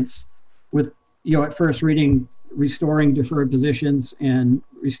guidance with, at first reading, restoring deferred positions and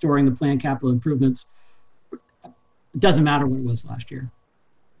restoring the planned capital improvements, it doesn't matter what it was last year.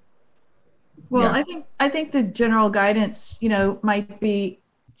 Well, yeah. I think the general guidance, might be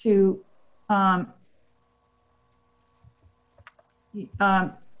to, I'm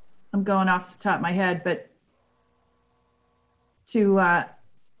going off the top of my head, but to,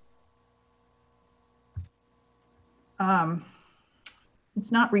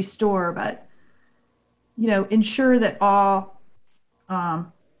 it's not restore, but, ensure that all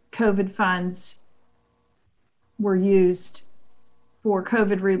COVID funds were used for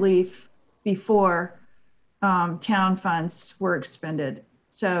COVID relief before town funds were expended.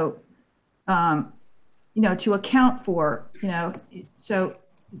 So, to account for, so,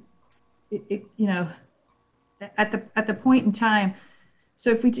 at the point in time,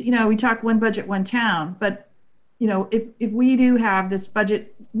 so if we talk one budget, one town, but, if we do have this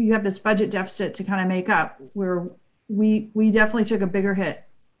budget, we have this budget deficit to kind of make up, where we definitely took a bigger hit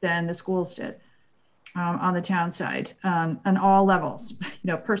than the schools did on the town side on all levels,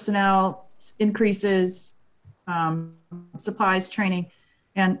 personnel increases, supplies, training,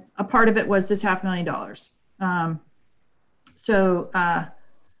 and a part of it was this $500,000.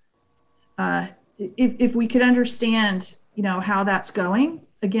 If we could understand, how that's going,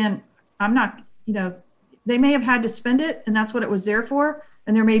 again, I'm not, they may have had to spend it and that's what it was there for.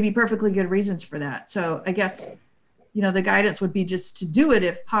 And there may be perfectly good reasons for that. So I guess, the guidance would be just to do it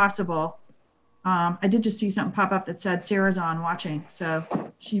if possible. I did just see something pop up that said Sarah's on watching. So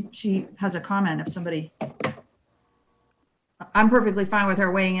she has a comment if somebody, I'm perfectly fine with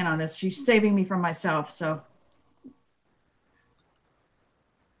her weighing in on this. She's saving me from myself. So.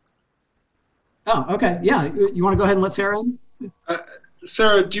 Oh, okay. Yeah. You want to go ahead and let Sarah in?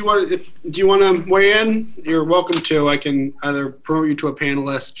 Sarah, do you want to weigh in? You're welcome to. I can either promote you to a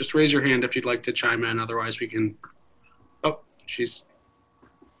panelist. Just raise your hand if you'd like to chime in. Otherwise, we can. Oh, she's.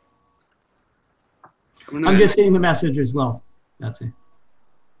 I'm just seeing the message as well. That's it.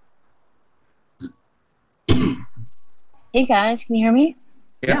 Hey guys, can you hear me?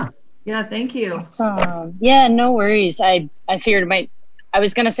 Yeah. Yeah. Thank you. Awesome. Yeah, no worries. I figured I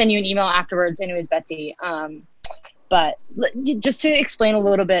was gonna send you an email afterwards, anyways, Betsy. But just to explain a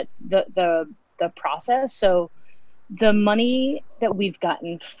little bit the process. So the money that we've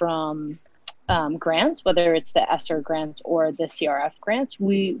gotten from grants, whether it's the ESSER grant or the CRF grants,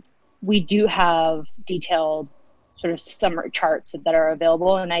 we do have detailed sort of summary charts that are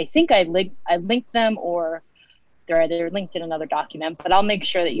available. And I think I linked them, or they're either linked in another document, but I'll make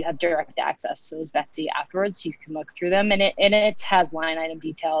sure that you have direct access to those, Betsy, afterwards, so you can look through them. And it has line item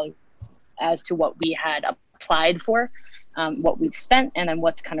detail as to what we had applied for, what we've spent, and then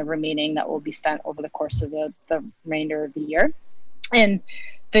what's kind of remaining that will be spent over the course of the remainder of the year. And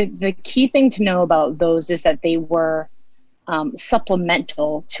the key thing to know about those is that they were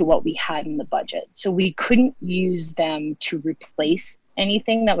supplemental to what we had in the budget. So we couldn't use them to replace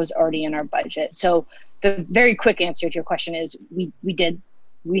anything that was already in our budget. So the very quick answer to your question is we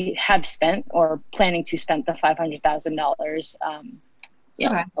have spent or planning to spend the $500,000,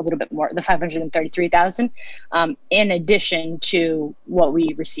 okay. A little bit more, the $533,000, in addition to what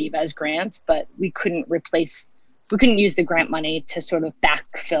we receive as grants, but we couldn't use the grant money to sort of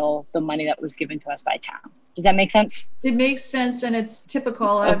backfill the money that was given to us by town. Does that make sense? It makes sense, and it's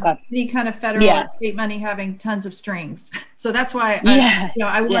typical of Okay. any kind of federal or state money having tons of strings. So that's why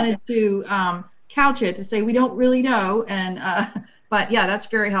I wanted to couch it to say we don't really know, and but yeah, that's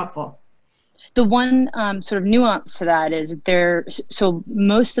very helpful. The one sort of nuance to that is so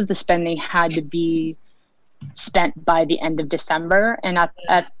most of the spending had to be spent by the end of December, and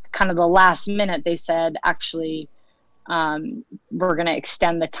at kind of the last minute, they said, actually, we're going to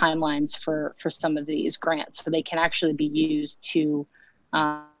extend the timelines for some of these grants so they can actually be used to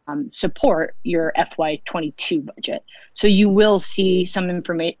support your FY22 budget. So you will see some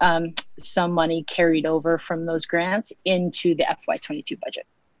some money carried over from those grants into the FY22 budget.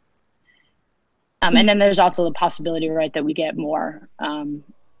 And then there's also the possibility, right, that we get more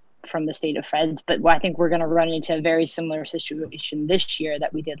from the state of feds. But I think we're going to run into a very similar situation this year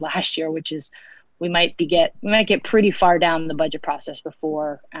that we did last year, which is we might get pretty far down the budget process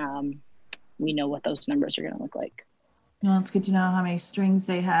before we know what those numbers are going to look like. Well, it's good to know how many strings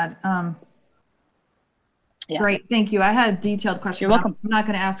they had. Great, thank you. I had a detailed question. You're welcome. I'm not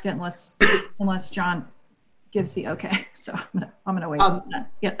going to ask it unless John gives the okay. So I'm going to wait.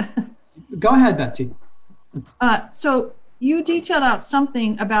 Yeah. Go ahead, Betsy. So you detailed out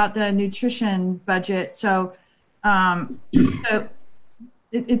something about the nutrition budget. So,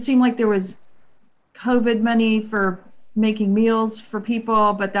 it seemed like there was COVID money for making meals for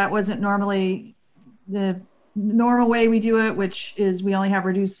people, but that wasn't normally the normal way we do it, which is we only have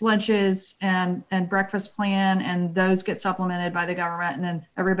reduced lunches and breakfast plan, and those get supplemented by the government, and then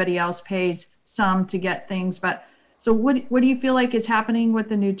everybody else pays some to get things. But so what do you feel like is happening with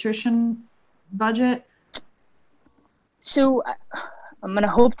the nutrition budget? So I'm going to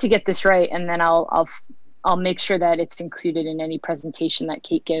hope to get this right, and then I'll make sure that it's included in any presentation that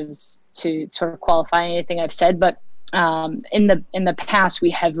Kate gives to sort of qualify anything I've said. But in the past, we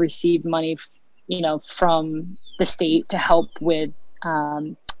have received money, from the state to help with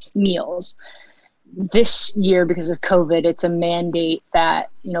meals. This year, because of COVID, it's a mandate that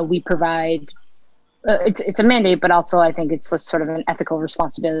we provide. It's a mandate, but also I think it's sort of an ethical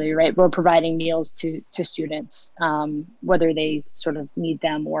responsibility, right? We're providing meals to students, whether they sort of need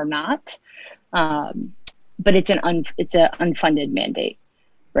them or not. But it's an unfunded mandate,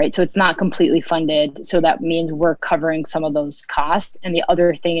 right? So it's not completely funded. So that means we're covering some of those costs. And the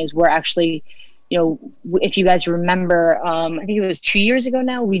other thing is we're actually, if you guys remember, I think it was 2 years ago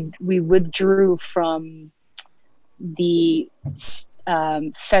now, we withdrew from the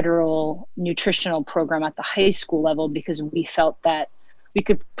federal nutritional program at the high school level because we felt that we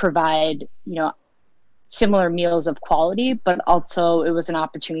could provide, similar meals of quality, but also it was an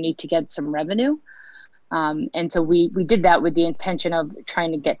opportunity to get some revenue. And so we did that with the intention of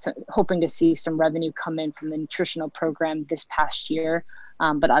trying to hoping to see some revenue come in from the nutritional program this past year.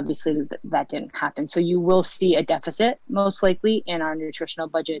 But obviously that didn't happen. So you will see a deficit most likely in our nutritional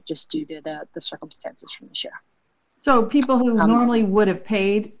budget just due to the circumstances from this year. So people who normally would have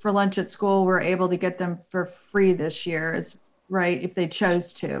paid for lunch at school were able to get them for free this year, is right, if they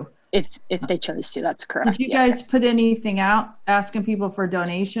chose to. If they chose to, that's correct. Did you guys put anything out asking people for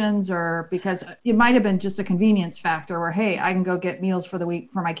donations, or because it might have been just a convenience factor where, hey, I can go get meals for the week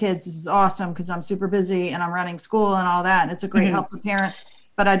for my kids. This is awesome because I'm super busy and I'm running school and all that. And it's a great help to parents,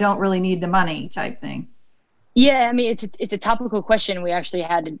 but I don't really need the money type thing. Yeah, I mean, it's a topical question. We actually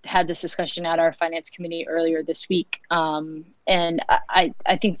had this discussion at our finance committee earlier this week. And I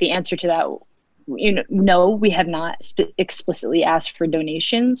think the answer to that, no, we have not explicitly asked for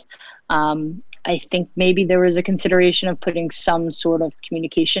donations. I think maybe there was a consideration of putting some sort of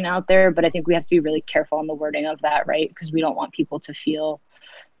communication out there, but I think we have to be really careful on the wording of that, right? Because we don't want people to feel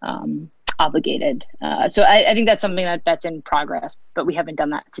obligated. So I think that's something that's in progress, but we haven't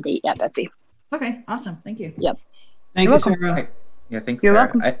done that to date yet, Betsy. Okay, awesome. Thank you. Yep. Thank you, Sarah. Yeah, thanks, You're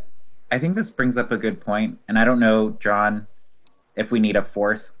Sarah. welcome. I think this brings up a good point, and I don't know, John, if we need a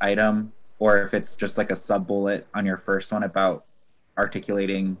fourth item or if it's just like a sub bullet on your first one about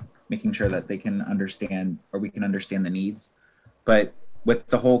articulating, making sure that they can understand, or we can understand the needs. But with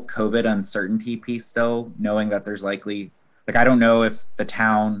the whole COVID uncertainty piece still, knowing that there's likely, I don't know if the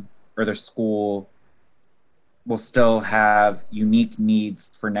town or the school will still have unique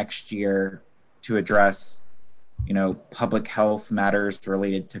needs for next year to address, public health matters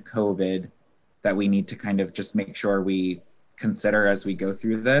related to COVID that we need to kind of just make sure we consider as we go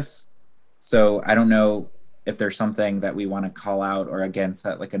through this. So I don't know if there's something that we want to call out, or again,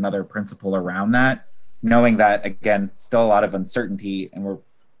 set like another principle around that, knowing that, again, still a lot of uncertainty, and we're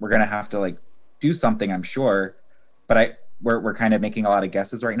going to have to do something, I'm sure, but we're kind of making a lot of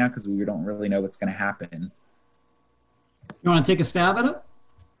guesses right now because we don't really know what's going to happen. You want to take a stab at it?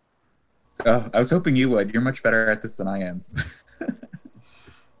 Oh, I was hoping you would. You're much better at this than I am.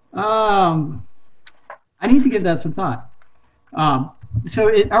 I need to give that some thought. Are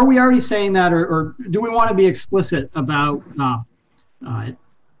we already saying that, or do we want to be explicit about?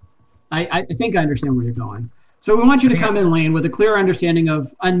 I think I understand where you're going. So we want you to come in, Lane, with a clear understanding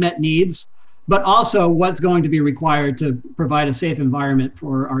of unmet needs, but also what's going to be required to provide a safe environment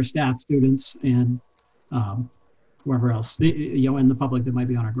for our staff, students, and whoever else, and the public that might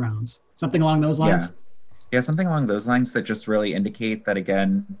be on our grounds. Something along those lines? Yeah, something along those lines that just really indicate that,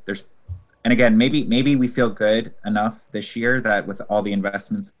 again, maybe we feel good enough this year that with all the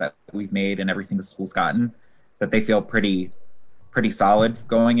investments that we've made and everything the school's gotten, that they feel pretty solid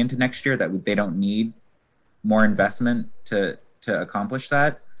going into next year, that they don't need more investment to accomplish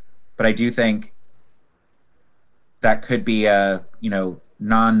that. But I do think that could be a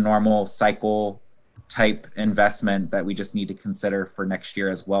non-normal cycle type investment that we just need to consider for next year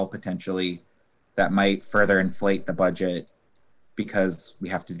as well, potentially, that might further inflate the budget because we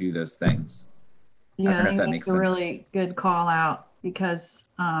have to do those things. Yeah, I think that's a really good call out because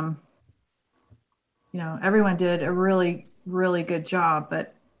everyone did a really, really good job,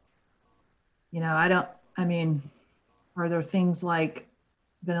 but are there things like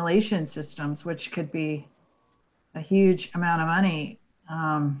ventilation systems, which could be a huge amount of money?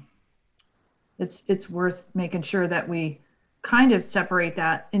 It's worth making sure that we kind of separate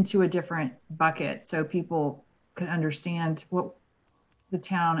that into a different bucket so people can understand what the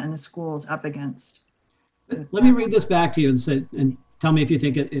town and the school is up against. Let me read this back to you and tell me if you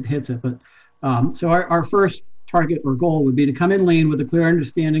think it hits it. But so our first target or goal would be to come in lean with a clear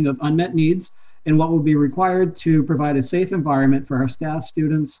understanding of unmet needs and what will be required to provide a safe environment for our staff,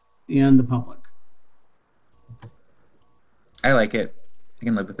 students, and the public. I like it. I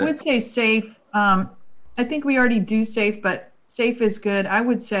can live with it. I would say safe. I think we already do safe, but safe is good. I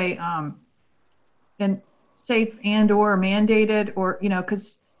would say and safe and or mandated, or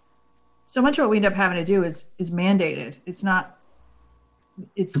because so much of what we end up having to do is mandated. It's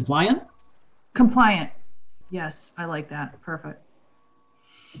compliant. Yes, I like that. Perfect.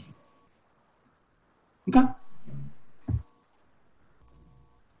 Okay.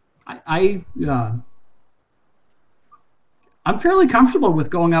 I'm fairly comfortable with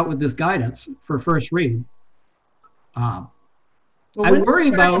going out with this guidance for first read. I worry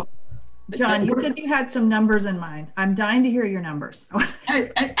about. John, you said you had some numbers in mind. I'm dying to hear your numbers.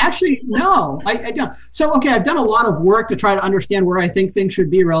 Actually, no, I don't. So, okay, I've done a lot of work to try to understand where I think things should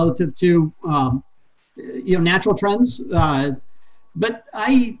be relative to, natural trends. But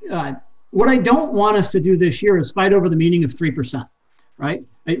what I don't want us to do this year is fight over the meaning of 3%, right?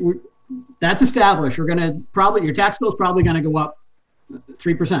 That's established. We're going to your tax bill is probably going to go up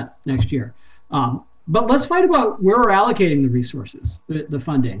 3% next year. But let's fight about where we're allocating the resources, the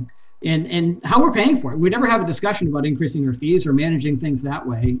funding. And how we're paying for it. We never have a discussion about increasing our fees or managing things that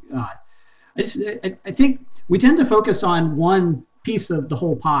way. I think we tend to focus on one piece of the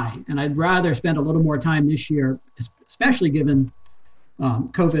whole pie, and I'd rather spend a little more time this year, especially given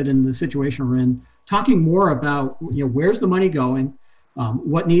COVID and the situation we're in, talking more about where's the money going,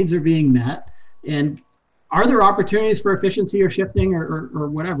 what needs are being met, and are there opportunities for efficiency or shifting or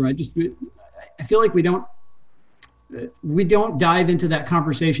whatever. I feel like we don't dive into that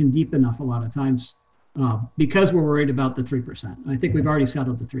conversation deep enough a lot of times because we're worried about the 3%. I think we've already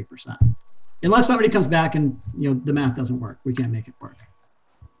settled the 3%. Unless somebody comes back and the math doesn't work, we can't make it work.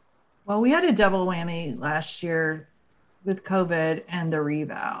 Well, we had a double whammy last year with COVID and the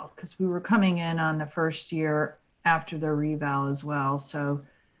reval because we were coming in on the first year after the reval as well. So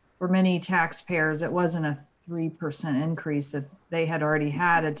for many taxpayers, it wasn't a 3% increase. That they had already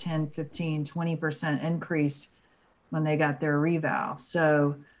had a 10, 15, 20% increase when they got their reval.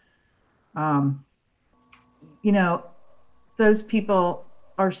 So, those people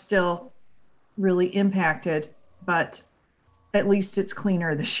are still really impacted, but at least it's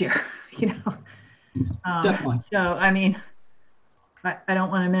cleaner this year, Definitely. So, I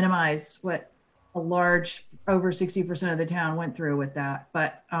don't want to minimize what a large, over 60% of the town went through with that,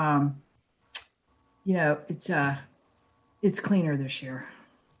 but, it's cleaner this year.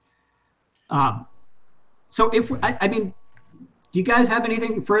 So do you guys have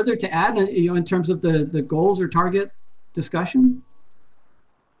anything further to add, in terms of the goals or target discussion?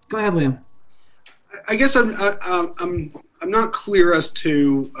 Go ahead, Liam. I guess I'm not clear as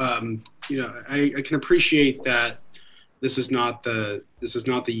to I can appreciate that this is not the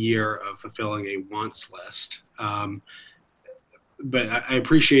year of fulfilling a wants list. But I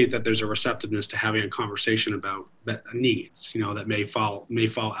appreciate that there's a receptiveness to having a conversation about needs, that may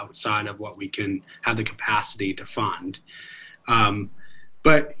fall outside of what we can have the capacity to fund.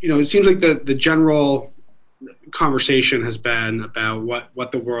 But it seems like the general conversation has been about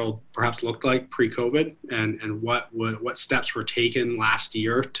what the world perhaps looked like pre-COVID and what steps were taken last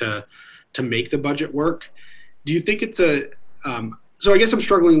year to make the budget work. Do you think it's so I guess I'm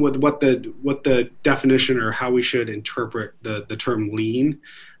struggling with what the definition or how we should interpret the term lean,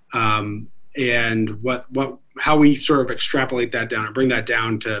 and how we sort of extrapolate that down and bring that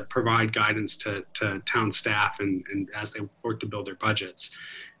down to provide guidance to town staff and as they work to build their budgets.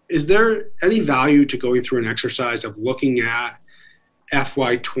 Is there any value to going through an exercise of looking at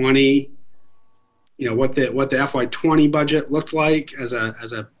FY20, what the FY20 budget looked like as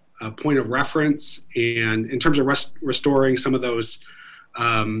a point of reference, and in terms of restoring some of those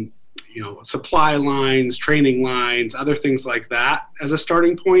supply lines, training lines, other things like that as a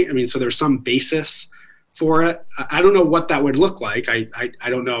starting point? I mean, so there's some basis for it. I don't know what that would look like. I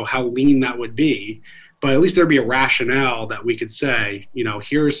don't know how lean that would be, but at least there'd be a rationale that we could say,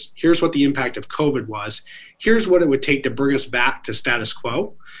 here's what the impact of COVID was. Here's what it would take to bring us back to status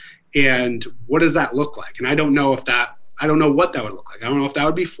quo. And what does that look like? And I don't know what that would look like. I don't know if that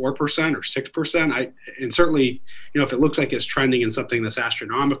would be 4% or 6%. And certainly, if it looks like it's trending in something that's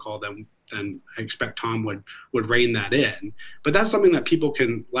astronomical, then I expect Tom would rein that in. But that's something that people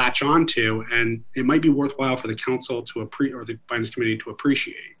can latch onto, and it might be worthwhile for the council or the finance committee to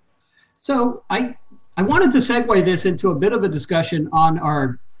appreciate. So I wanted to segue this into a bit of a discussion on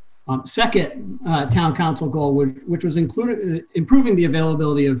our second town council goal, which was improving the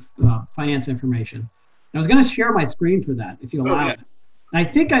availability of finance information. I was going to share my screen for that, if you allow it. I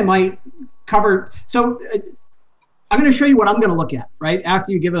think I might cover, so I'm going to show you what I'm going to look at, right,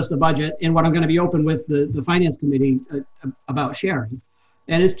 after you give us the budget, and what I'm going to be open with the finance committee about sharing.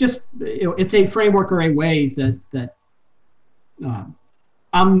 And it's just, it's a framework or a way that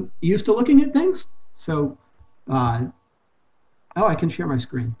I'm used to looking at things. So, I can share my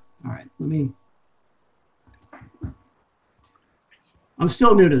screen. All right, I'm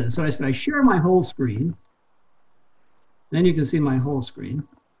still new to this. So I share my whole screen. Then you can see my whole screen.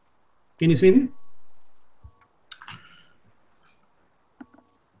 Can you see me?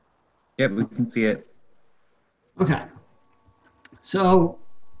 Yep, we can see it. Okay. So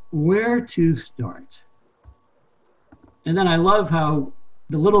where to start? And then I love how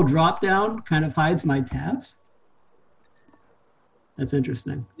the little drop down kind of hides my tabs. That's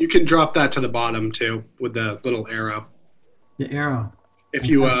interesting. You can drop that to the bottom too with the little arrow. The arrow. If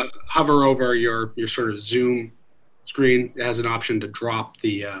you hover over your sort of Zoom screen, it has an option to drop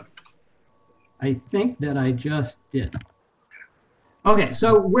the. I think that I just did. Okay,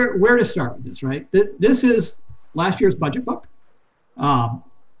 so where to start with this, right? This is last year's budget book.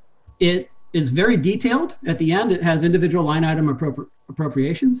 It is very detailed. At the end, it has individual line item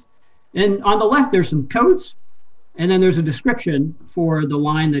appropriations. And on the left, there's some codes, and then there's a description for the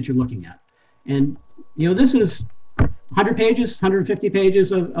line that you're looking at. And, this is 100 pages, 150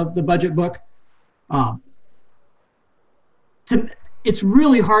 pages of the budget book. It's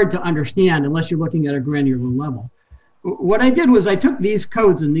really hard to understand unless you're looking at a granular level. What I did was I took these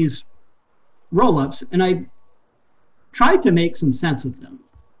codes and these roll-ups, and I tried to make some sense of them.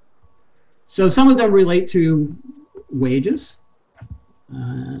 So some of them relate to wages.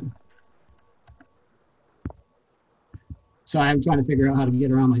 So I'm trying to figure out how to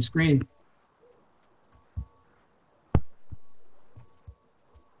get around my screen.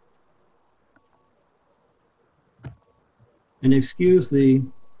 And excuse the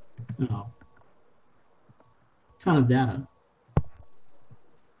ton of data.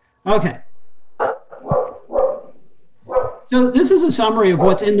 Okay. So this is a summary of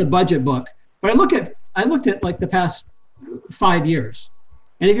what's in the budget book. But I looked at like the past 5 years.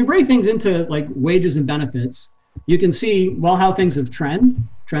 And if you break things into like wages and benefits, you can see, well, how things have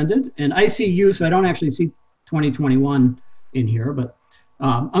trended. And I see you, so I don't actually see 2021 in here, but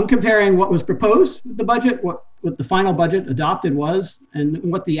I'm comparing what was proposed with the budget, what the final budget adopted was, and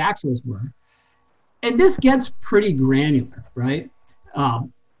what the actuals were. And this gets pretty granular, right?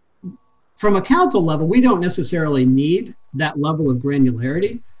 From a council level, we don't necessarily need that level of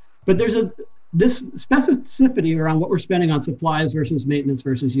granularity, but there's this specificity around what we're spending on supplies versus maintenance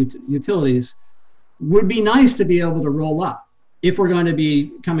versus utilities would be nice to be able to roll up if we're going to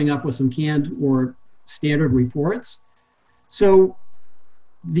be coming up with some canned or standard reports. So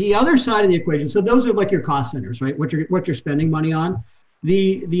the other side of the equation, so those are like your cost centers, right? What you're spending money on.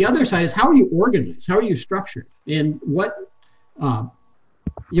 The other side is how are you organized? How are you structured? And what's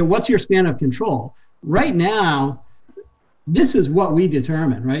your span of control? Right now, this is what we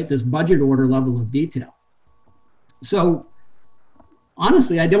determine, right? This budget order level of detail. So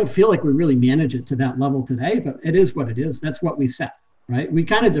honestly, I don't feel like we really manage it to that level today, but it is what it is. That's what we set. right? We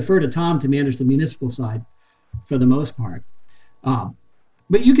kind of defer to Tom to manage the municipal side for the most part.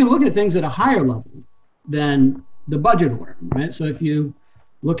 But you can look at things at a higher level than the budget order, right? So if you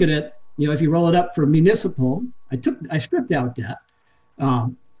look at it, if you roll it up for municipal, I stripped out debt,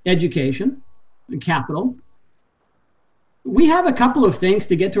 education, capital. We have a couple of things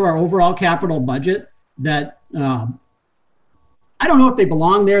to get to our overall capital budget that I don't know if they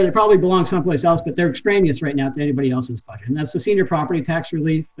belong there. They probably belong someplace else, but they're extraneous right now to anybody else's budget. And that's the senior property tax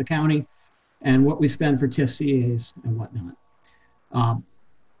relief, the county, and what we spend for TIF CAs and whatnot.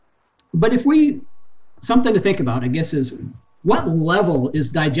 But something to think about, I guess, is what level is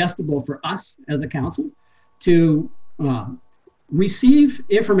digestible for us as a council to receive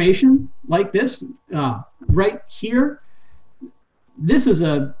information like this right here. This is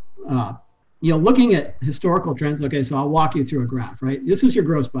looking at historical trends. Okay, so I'll walk you through a graph, right? This is your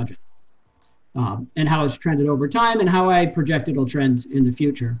gross budget and how it's trended over time and how I project it'll trend in the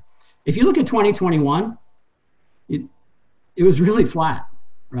future. If you look at 2021, it was really flat,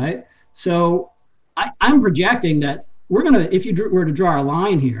 right? So I'm projecting that we're going to, if you were to draw a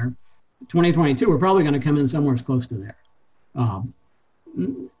line here, 2022, we're probably going to come in somewhere as close to there.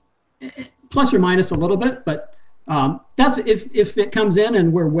 Plus or minus a little bit, but that's if it comes in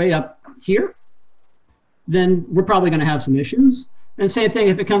and we're way up here, then we're probably going to have some issues. And same thing,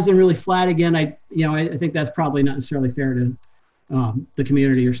 if it comes in really flat again, I think that's probably not necessarily fair to the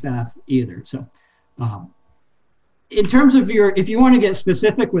community or staff either. So in terms of if you want to get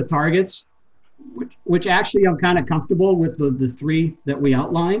specific with targets, which actually I'm kind of comfortable with the three that we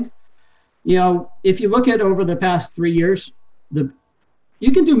outlined. If you look at over the past 3 years,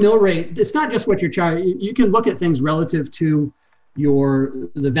 you can do mill rate. It's not just what you're charging. You can look at things relative to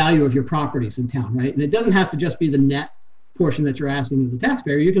the value of your properties in town, right? And it doesn't have to just be the net portion that you're asking of the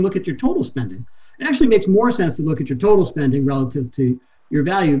taxpayer. You can look at your total spending. It actually makes more sense to look at your total spending relative to your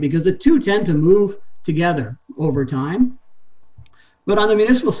value because the two tend to move together over time. But on the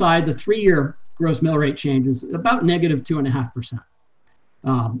municipal side, the 3-year gross mill rate change is about negative 2.5%.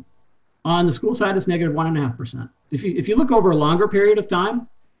 On the school side, it's negative 1.5%. If you look over a longer period of time,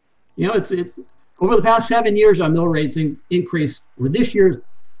 it's over the past 7 years, our mill rates increased. Or this year's,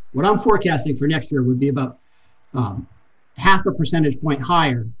 what I'm forecasting for next year would be about 0.5 percentage point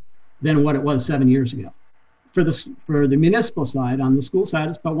higher than what it was 7 years ago. For the municipal side, on the school side,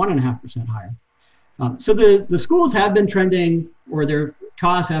 it's about 1.5% higher. So the schools have been trending, or their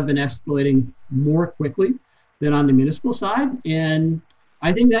costs have been escalating more quickly than on the municipal side. And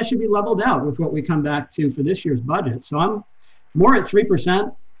I think that should be leveled out with what we come back to for this year's budget. So I'm more at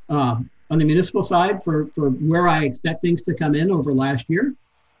 3% on the municipal side for where I expect things to come in over last year,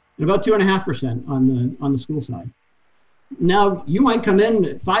 and about 2.5% on the school side. Now, you might come in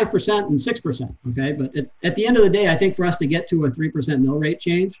at 5% and 6%, okay? But at the end of the day, I think for us to get to a 3% mill rate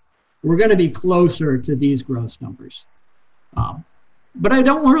change, we're going to be closer to these gross numbers. But I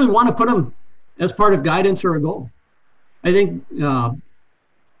don't really want to put them as part of guidance or a goal. I think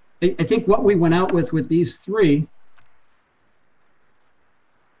what we went out with these three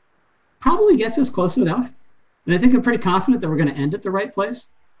probably gets us close enough. And I think I'm pretty confident that we're going to end at the right place.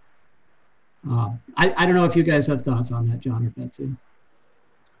 I don't know if you guys have thoughts on that, John or Betsy.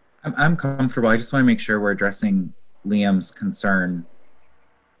 I'm comfortable. I just want to make sure we're addressing Liam's concern.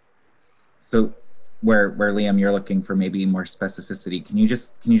 So where Liam, you're looking for maybe more specificity. Can you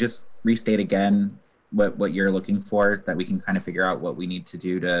just restate again what you're looking for, that we can kind of figure out what we need to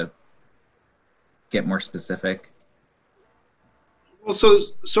do to get more specific? Well,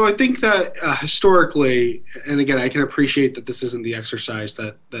 so I think that historically, and again, I can appreciate that this isn't the exercise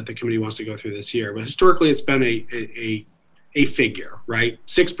that the committee wants to go through this year, but historically it's been a figure, right?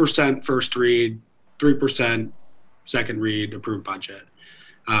 6% first read, 3% second read approved budget.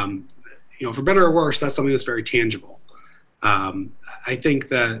 For better or worse, that's something that's very tangible. I think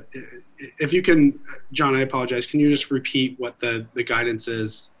that if you can, John, I apologize. Can you just repeat what the guidance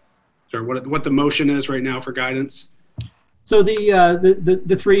is, or what the motion is right now for guidance? So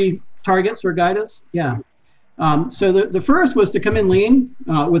the three targets or guidance, yeah. So the first was to come in lean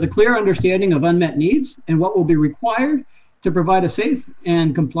with a clear understanding of unmet needs and what will be required to provide a safe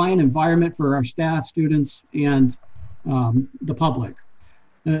and compliant environment for our staff, students, and the public.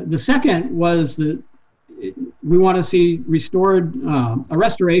 The second was that we want to see restored a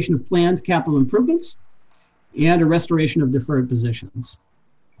restoration of planned capital improvements and a restoration of deferred positions.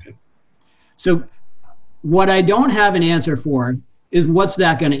 Okay. So what I don't have an answer for is what's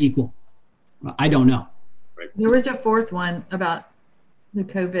that going to equal? I don't know. There was a fourth one about the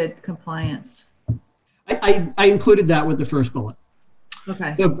COVID compliance. I included that with the first bullet.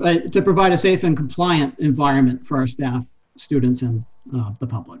 Okay. To provide a safe and compliant environment for our staff, students, and the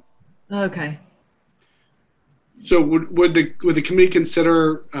public. Okay. So would the committee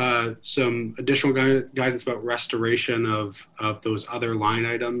consider some additional guidance about restoration of those other line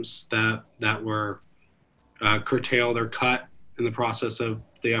items that were curtailed or cut in the process of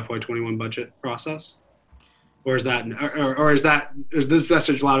the FY21 budget process? Or is this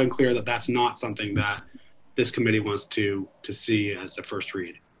message loud and clear that that's not something that this committee wants to see as a first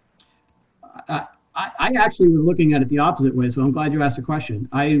read? I actually was looking at it the opposite way, so I'm glad you asked the question.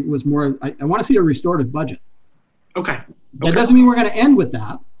 I want to see a restorative budget. Okay. That doesn't mean we're going to end with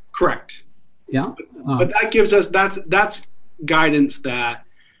that. Correct. Yeah. But that gives us, that's guidance that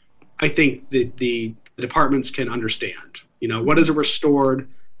I think the departments can understand. You know, what does a restored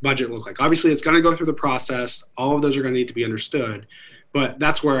budget look like? Obviously, it's going to go through the process. All of those are going to need to be understood. But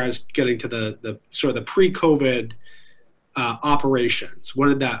that's where I was getting to the sort of the pre-COVID operations.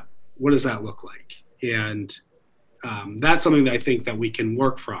 What does that look like? And that's something that I think that we can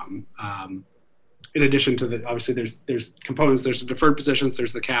work from. In addition to obviously there's components, there's the deferred positions,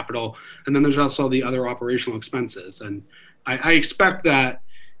 there's the capital, and then there's also the other operational expenses. And I expect that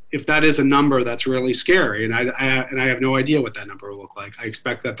if that is a number that's really scary, and I have no idea what that number will look like, I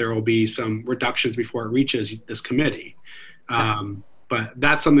expect that there will be some reductions before it reaches this committee. But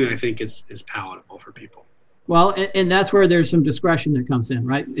that's something I think is palatable for people. Well, and that's where there's some discretion that comes in,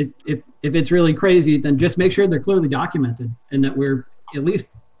 right? If it's really crazy, then just make sure they're clearly documented and that we're at least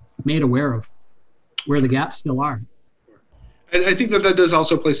made aware of where the gaps still are. And I think that does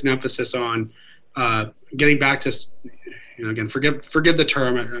also place an emphasis on getting back to, you know, again, forgive the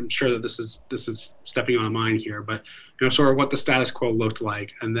term. I'm sure that this is stepping on a mine here, but you know, sort of what the status quo looked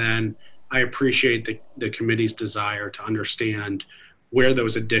like. And then I appreciate the committee's desire to understand where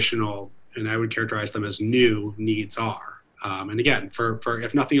those additional, and I would characterize them as new needs are. And again, for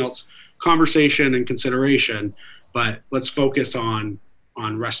if nothing else, conversation and consideration, but let's focus on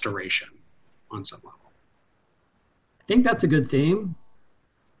restoration on some level. I think that's a good theme.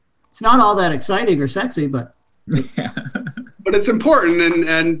 It's not all that exciting or sexy, but but it's important,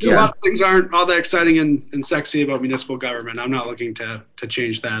 and a lot of things aren't all that exciting and sexy about municipal government. I'm not looking to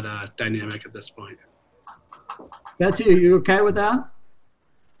change that dynamic at this point. Betsy, are you okay with that?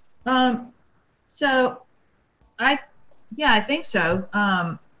 So I think so.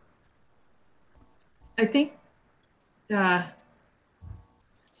 I think,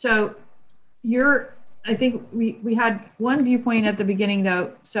 so I think we had one viewpoint at the beginning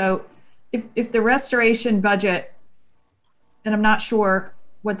though. So if the restoration budget, and I'm not sure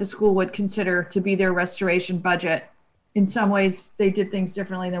what the school would consider to be their restoration budget. In some ways they did things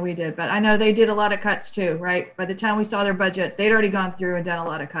differently than we did, but I know they did a lot of cuts too, right? By the time we saw their budget, they'd already gone through and done a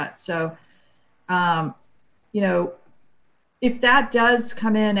lot of cuts. So, you know, if that does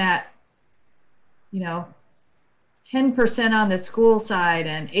come in at, you know, 10% on the school side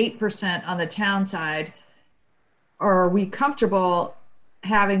and 8% on the town side, are we comfortable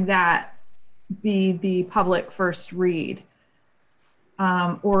having that be the public first read?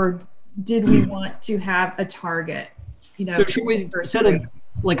 Or did we want to have a target? You know, so should we set a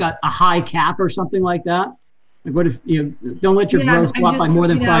high cap or something like that? Like what if you don't let your growth go up by more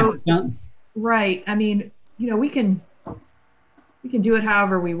than 5%? Right. I mean, you know, we can do it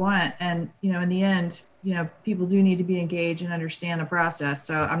however we want, and you know, in the end, you know, people do need to be engaged and understand the process.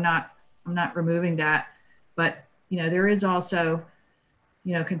 So I'm not removing that, but you know, there is also,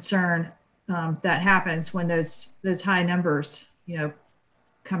 you know, concern that happens when those high numbers, you know,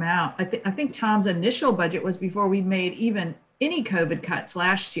 come out. I think Tom's initial budget was before we made even any COVID cuts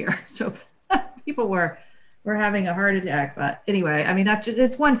last year. So people were having a heart attack. But anyway, I mean,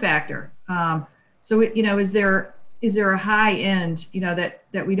 it's one factor. So you know, is there a high end, you know,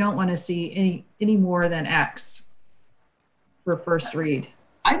 that we don't want to see any more than X for first read?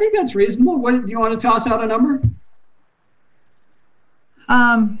 I think that's reasonable. What do you want to toss out a number?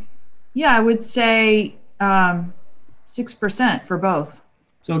 Yeah, I would say 6% for both.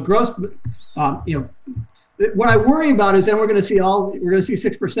 So gross, you know, what I worry about is then we're going to see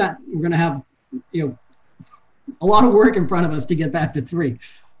 6%. We're going to have, you know, a lot of work in front of us to get back to 3.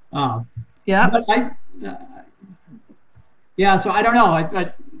 Yeah. But so I don't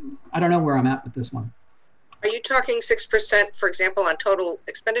know. I don't know where I'm at with this one. Are you talking 6%, for example, on total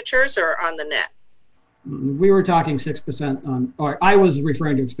expenditures or on the net? We were talking 6% on, or I was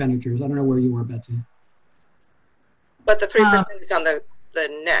referring to expenditures. I don't know where you were, Betsy. But the 3% is on the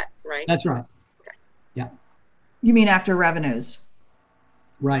net, right? That's right. Okay. Yeah. You mean after revenues?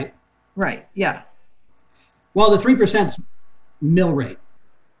 Right. Right. Yeah. Well, the 3% mill rate.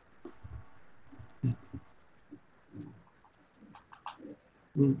 Yeah.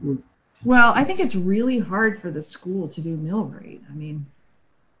 Well, I think it's really hard for the school to do mill rate. I mean,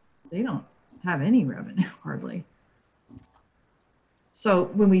 they don't have any revenue hardly. So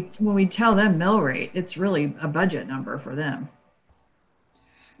when we tell them mill rate, it's really a budget number for them.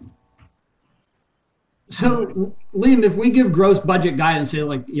 So, Liam, if we give gross budget guidance, say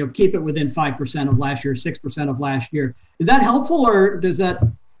like, keep it within 5% of last year, 6% of last year, is that helpful or does that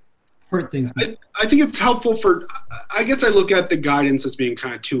hurt things? I think it's helpful I guess I look at the guidance as being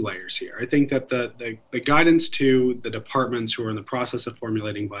kind of two layers here. I think that the guidance to the departments who are in the process of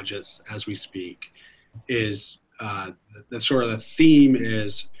formulating budgets as we speak is the sort of the theme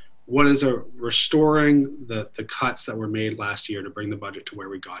is what is restoring the cuts that were made last year to bring the budget to where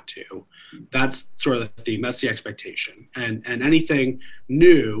we got to. That's sort of the theme. That's the expectation. And anything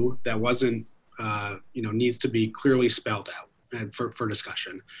new that wasn't, needs to be clearly spelled out and for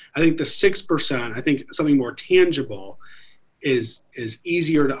discussion. I think the 6%, I think something more tangible is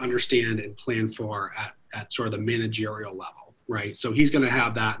easier to understand and plan for at sort of the managerial level, right? So he's going to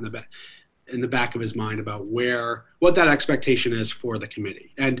have that in the back of his mind about what that expectation is for the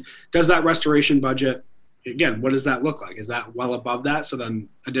committee. And does that restoration budget, again, what does that look like? Is that well above that? So then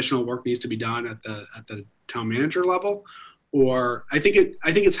additional work needs to be done at the town manager level? Or I think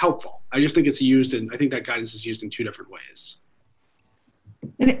it's helpful. I just think it's used I think that guidance is used in two different ways.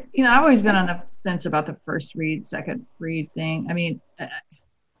 And I've always been on the fence about the first read, second read thing. I mean,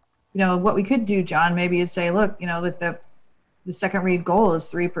 what we could do, John, maybe is say, look, that the second read goal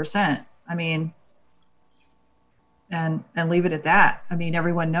is 3%. I mean, and leave it at that. I mean,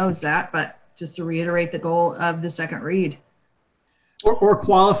 everyone knows that, but just to reiterate the goal of the second read. Or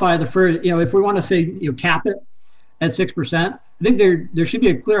qualify the first, if we want to say, cap it at 6%, I think there should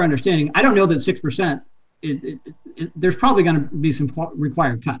be a clear understanding. I don't know that 6%, there's probably going to be some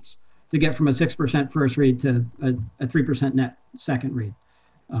required cuts to get from a 6% first read to a 3% net second read.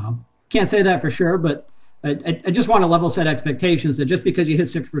 Can't say that for sure, but I just want to level set expectations that just because you hit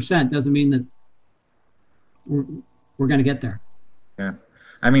 6% doesn't mean that we're going to get there. Yeah.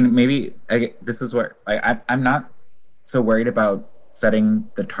 I mean, maybe this is where I'm not so worried about setting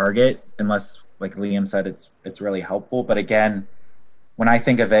the target unless, like Liam said, it's really helpful. But again, when I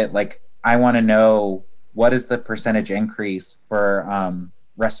think of it, like I want to know what is the percentage increase for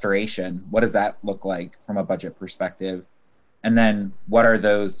restoration? What does that look like from a budget perspective? And then what are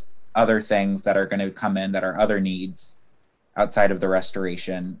those other things that are going to come in that are other needs outside of the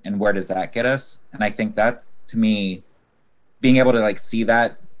restoration, and where does that get us? And I think that, to me, being able to see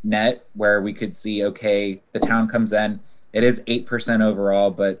that net where we could see, okay, the town comes in, it is 8%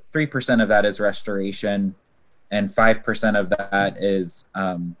 overall, but 3% of that is restoration and 5% of that is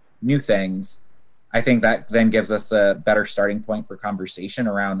new things. I think that then gives us a better starting point for conversation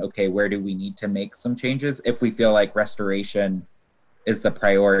around, okay, where do we need to make some changes if we feel like restoration is the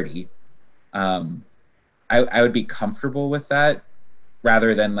priority. I would be comfortable with that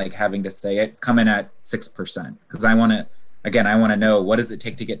rather than having to say it come in at 6%, because I want to know what does it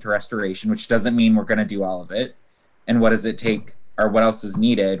take to get to restoration, which doesn't mean we're going to do all of it, and what does it take or what else is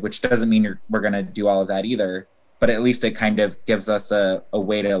needed, which doesn't mean we're going to do all of that either, but at least it kind of gives us a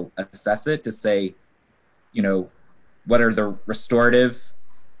way to assess it, to say, what are the restorative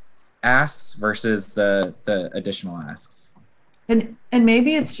asks versus the additional asks. And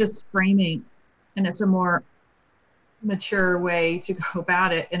maybe it's just framing, and it's a more mature way to go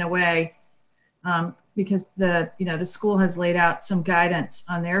about it in a way, because the school has laid out some guidance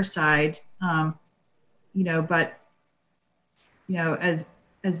on their side, but as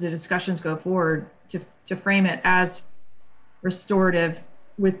the discussions go forward, to frame it as restorative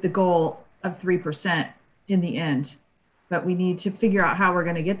with the goal of 3% in the end, but we need to figure out how we're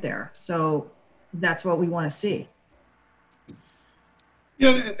going to get there. So that's what we want to see.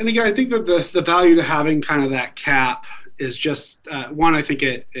 Yeah, and again, I think that the value to having kind of that cap is just one. I think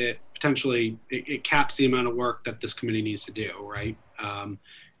it potentially caps the amount of work that this committee needs to do, right?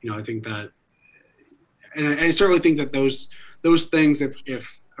 I think that, and I certainly think that those things,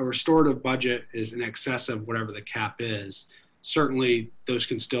 if a restorative budget is in excess of whatever the cap is, certainly those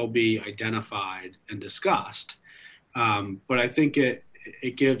can still be identified and discussed. But I think it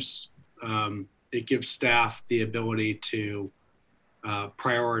gives staff the ability to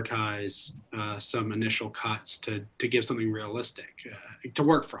prioritize some initial cuts to give something realistic to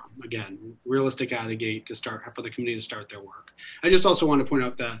work from. Again, realistic out of the gate to start for the committee to start their work. I just also want to point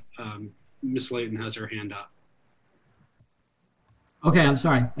out that Ms. Layton has her hand up. Okay, I'm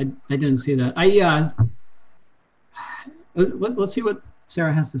sorry, I didn't see that. Let's see what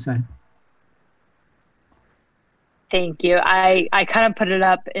Sarah has to say. Thank you. I kind of put it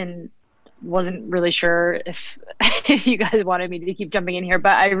up and wasn't really sure if if you guys wanted me to keep jumping in here,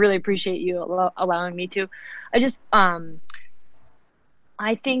 but I really appreciate you allowing me to. I just,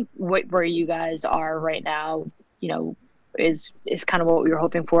 I think where you guys are right now, you know, is kind of what we were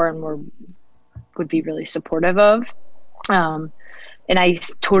hoping for, and would be really supportive of. And I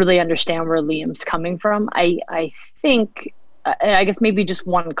totally understand where Liam's coming from. I think, I guess maybe just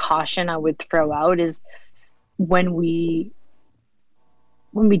one caution I would throw out is when we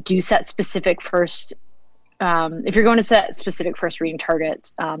do set specific first, if you're going to set specific first reading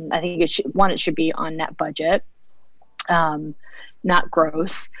targets, I think it should be on net budget, not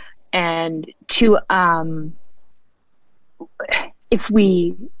gross. And two,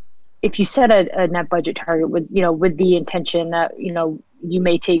 if you set a net budget target with the intention that, you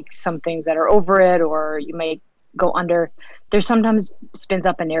may take some things that are over it, or you may go under, there sometimes spins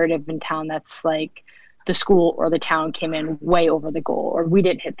up a narrative in town that's like the school or the town came in way over the goal, or we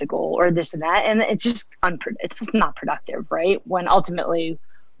didn't hit the goal, or this and that. And it's just not productive, right? When ultimately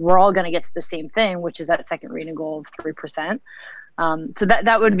we're all going to get to the same thing, which is that second reading goal of 3%. So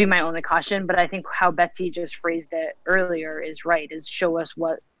that would be my only caution. But I think how Betsy just phrased it earlier is right, is show us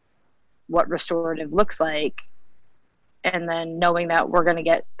what restorative looks like, and then knowing that we're going to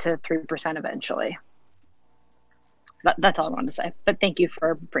get to 3% eventually. That's all I wanted to say. But thank you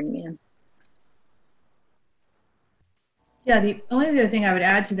for bringing me in. Yeah, the only other thing I would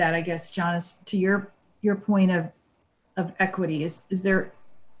add to that, I guess, John, is to your point of equity. Is there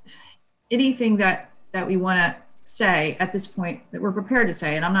anything that we want to say at this point that we're prepared to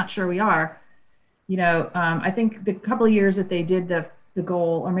say? And I'm not sure we are. I think the couple of years that they did the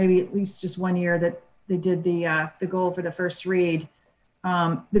goal, or maybe at least just 1 year that they did the goal for the first read,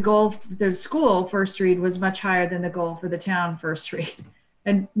 the goal for the school first read was much higher than the goal for the town first read.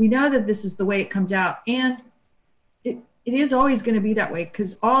 And we know that this is the way it comes out. And it is always going to be that way,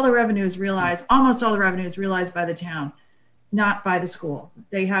 because almost all the revenue is realized by the town, not by the school.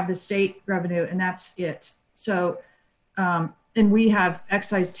 They have the state revenue, and that's it. So, and we have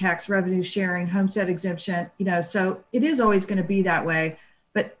excise tax, revenue sharing, homestead exemption, so it is always going to be that way.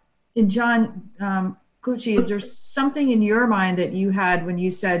 But in John Clucci, is there something in your mind that you had when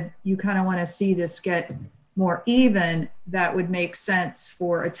you said you kind of want to see this get more even, that would make sense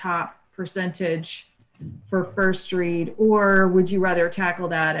for a top percentage for first read, or would you rather tackle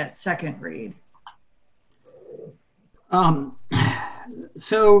that at second read?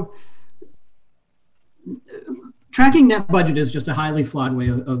 So tracking net budget is just a highly flawed way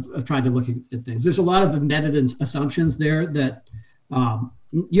of trying to look at things. There's a lot of embedded assumptions there that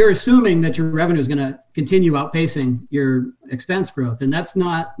you're assuming that your revenue is going to continue outpacing your expense growth, and that's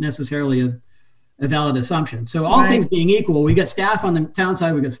not necessarily a valid assumption. So all things being equal, we get staff on the town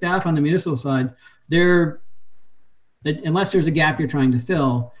side, we get staff on the municipal side. Unless there's a gap you're trying to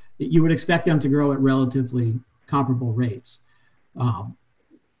fill, you would expect them to grow at relatively comparable rates.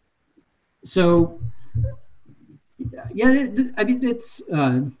 So, yeah, I mean, it's,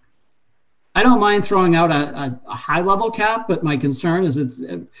 I don't mind throwing out a high level cap, but my concern is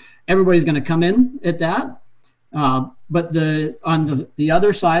everybody's going to come in at that. But on the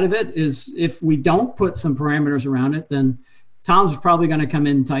other side of it is, if we don't put some parameters around it, then Tom's probably going to come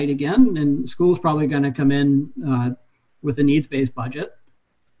in tight again, and school's probably going to come in with a needs-based budget.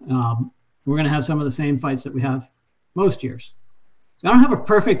 We're going to have some of the same fights that we have most years. So I don't have a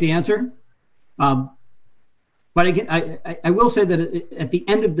perfect answer, but I will say that at the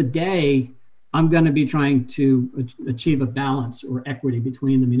end of the day, I'm going to be trying to achieve a balance or equity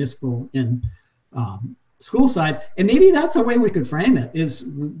between the municipal and school side. And maybe that's a way we could frame it, is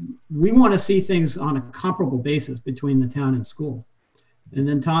we want to see things on a comparable basis between the town and school. And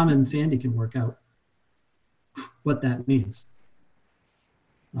then Tom and Sandy can work out what that means.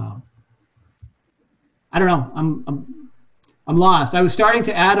 I don't know. I'm lost. I was starting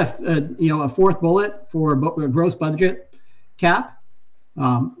to add a fourth bullet for a gross budget cap.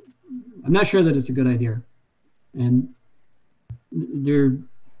 I'm not sure that it's a good idea. And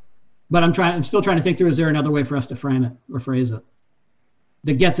but I'm still trying to think through, is there another way for us to frame it or phrase it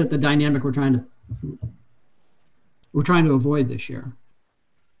that gets at the dynamic we're trying to avoid this year?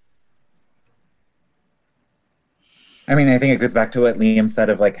 I mean, I think it goes back to what Liam said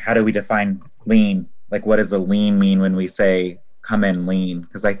of like, how do we define lean? Like, what does the lean mean when we say come in lean?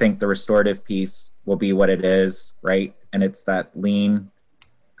 Because I think the restorative piece will be what it is, right? And it's that lean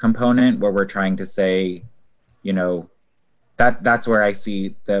component where we're trying to say, that's where I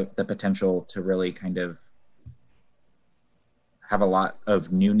see the potential to really kind of have a lot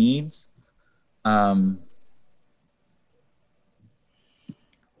of new needs. But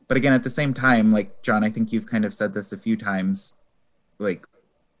again, at the same time, like John, I think you've kind of said this a few times, like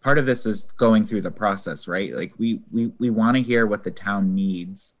part of this is going through the process, right? Like we want to hear what the town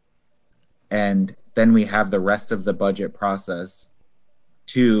needs, and then we have the rest of the budget process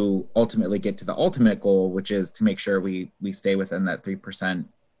to ultimately get to the ultimate goal, which is to make sure we stay within that 3%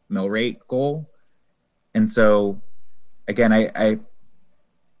 mill rate goal. And so again,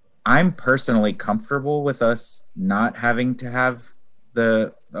 I'm personally comfortable with us not having to have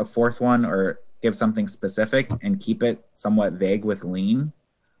a fourth one or give something specific and keep it somewhat vague with lean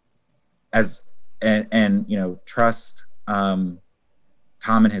and you know, trust Tom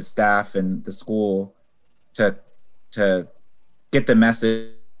and his staff and the school to get the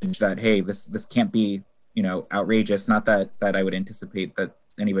message that, hey, this can't be, you know, outrageous. Not that I would anticipate that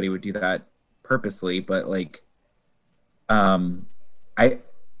anybody would do that purposely, but like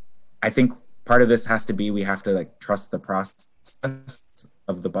I think part of this has to be, we have to like trust the process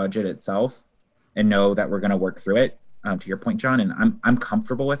of the budget itself and know that we're going to work through it, to your point, John. And I'm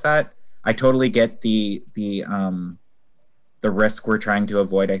comfortable with that. I totally get the risk we're trying to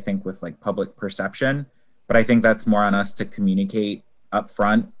avoid, I think, with like public perception, but I think that's more on us to communicate up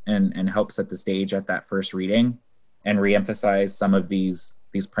front and help set the stage at that first reading and reemphasize some of these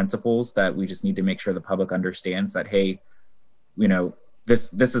principles that we just need to make sure the public understands that, hey, you know,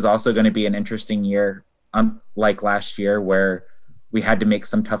 this is also going to be an interesting year, like last year where we had to make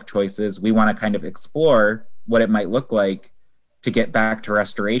some tough choices. We want to kind of explore what it might look like to get back to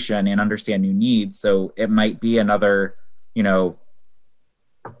restoration and understand new needs. So it might be another, you know,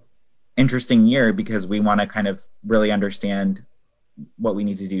 interesting year because we want to kind of really understand what we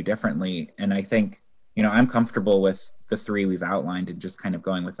need to do differently. And I think, you know, I'm comfortable with the 3 we've outlined and just kind of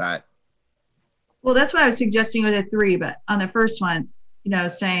going with that. Well, that's what I was suggesting with the 3, but on the first one, you know,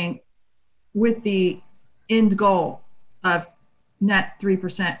 saying with the end goal of net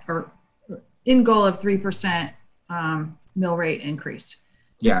 3% or end goal of 3% mill rate increase.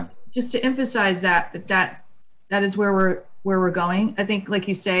 Just to emphasize that is where we're going. I think, like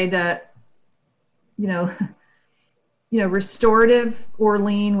you say, that you know, restorative or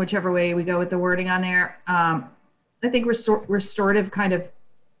lean, whichever way we go with the wording on there. I think restorative kind of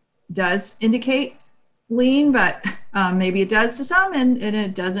does indicate lean, but maybe it does to some and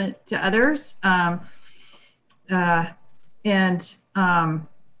it doesn't to others.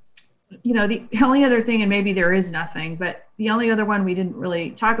 You know, the only other thing, and maybe there is nothing, but the only other one we didn't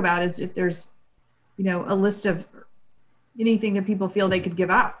really talk about is if there's, you know, a list of anything that people feel they could give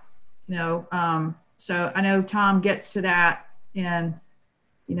up, you know. So I know Tom gets to that, and,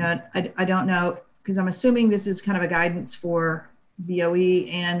 you know, I don't know, because I'm assuming this is kind of a guidance for BOE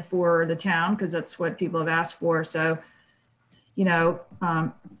and for the town, because that's what people have asked for. So, you know,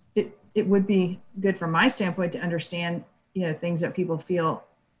 it would be good from my standpoint to understand, you know, things that people feel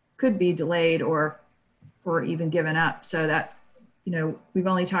could be delayed or even given up. So that's, you know, we've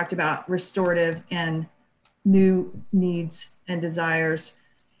only talked about restorative and new needs and desires.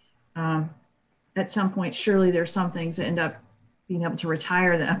 At some point, surely there's some things that end up being able to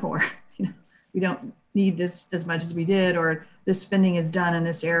retire them, or, you know, we don't need this as much as we did, or this spending is done in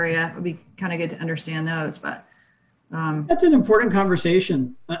this area. It would be kind of good to understand those, but. That's an important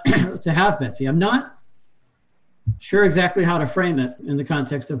conversation to have, Betsy. I'm not sure exactly how to frame it in the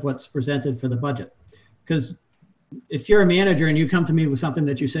context of what's presented for the budget. Because if you're a manager and you come to me with something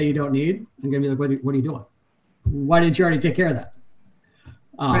that you say you don't need, I'm going to be like, what are you doing? Why didn't you already take care of that?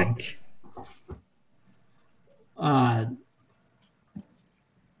 Right.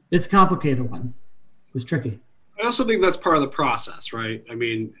 It's a complicated one. It's tricky. I also think that's part of the process, right? I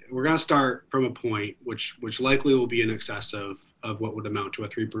mean, we're going to start from a point which likely will be in excess of what would amount to a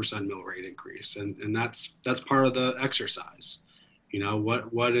 3% mill rate increase, and that's part of the exercise. You know,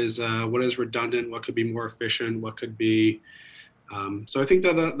 what is redundant, what could be more efficient, what could be. So I think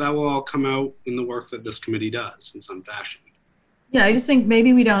that will all come out in the work that this committee does in some fashion. Yeah, I just think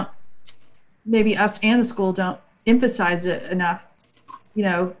maybe us and the school don't emphasize it enough, you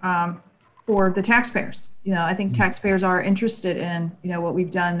know, for the taxpayers. You know, I think taxpayers are interested in, you know, what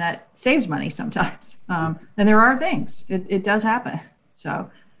we've done that saves money sometimes. And there are things, it does happen. So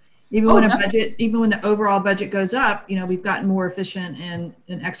even when the overall budget goes up, you know, we've gotten more efficient in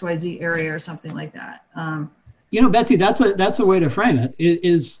an XYZ area or something like that. You know, Betsy, that's a way to frame it. It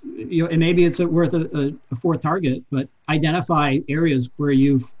is, you know, and maybe it's worth a fourth target, but identify areas where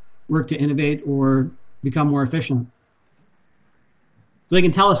you've worked to innovate or become more efficient. So they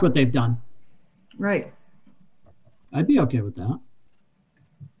can tell us what they've done. Right. I'd be okay with that.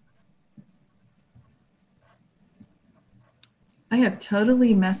 I have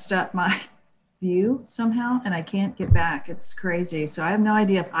totally messed up my view somehow, and I can't get back. It's crazy. So I have no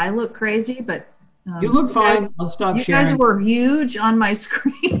idea if I look crazy, but you look fine. I'll stop sharing. You guys were huge on my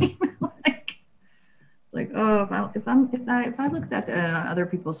screen. oh, if I looked at that on other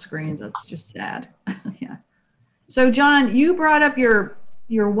people's screens, that's just sad. Yeah. So John, you brought up your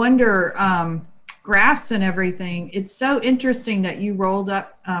Wonder graphs and everything. It's so interesting that you rolled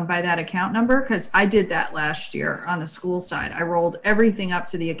up by that account number, because I did that last year on the school side. I rolled everything up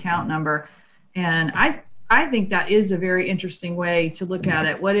to the account number, and I think that is a very interesting way to look at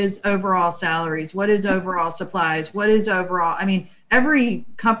it. What is overall salaries? What is overall supplies? What is overall? I mean, every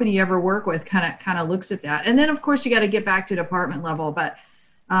company you ever work with kind of looks at that. And then of course you got to get back to department level. But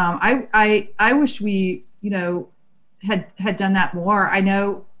I wish we, had done that more. I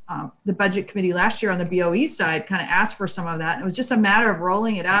know the budget committee last year on the BOE side kind of asked for some of that. And it was just a matter of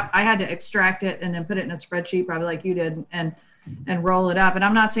rolling it up. I had to extract it and then put it in a spreadsheet, probably like you did, and roll it up. And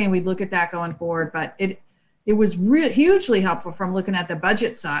I'm not saying we'd look at that going forward, but it was hugely helpful from looking at the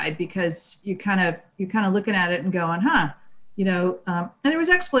budget side, because you kind of looking at it and going, and there was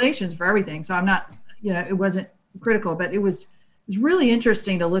explanations for everything. So I'm not, it wasn't critical, but it was really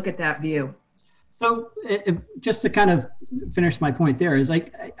interesting to look at that view. So just to kind of finish my point there is I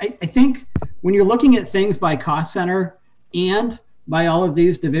think when you're looking at things by cost center and by all of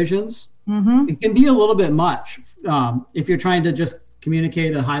these divisions, it can be a little bit much if you're trying to just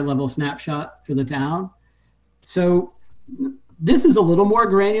communicate a high level snapshot for the town. So this is a little more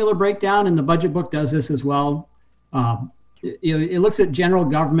granular breakdown, and the budget book does this as well. It looks at general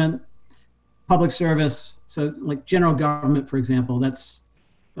government, public service. So like general government, for example, that's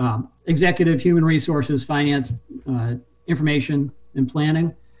executive, human resources, finance, information, and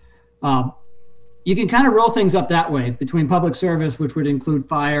planning. You can kind of roll things up that way between public service, which would include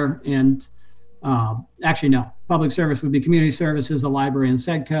fire, and public service would be community services, the library, and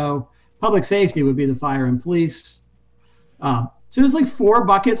SEDCO. Public safety would be the fire and police. So there's like 4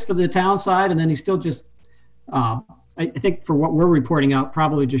 buckets for the town side, and then you still just, I think for what we're reporting out,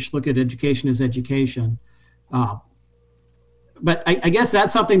 probably just look at education as education. But I guess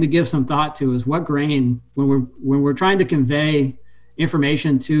that's something to give some thought to, is what grain, when we're trying to convey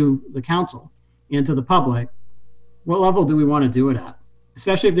information to the council and to the public, what level do we want to do it at?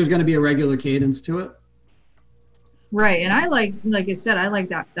 Especially if there's going to be a regular cadence to it. Right. And I like I said, I like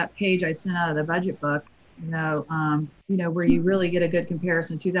that page I sent out of the budget book, where you really get a good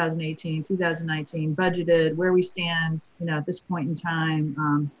comparison, 2018, 2019 budgeted, where we stand, at this point in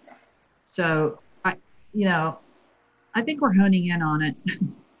time. So I think we're honing in on it.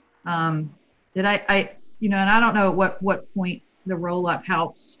 And I don't know at what point the roll up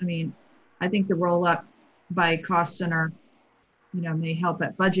helps. I mean, I think the roll up by cost center, may help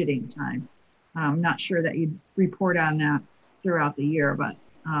at budgeting time. I'm not sure that you'd report on that throughout the year, but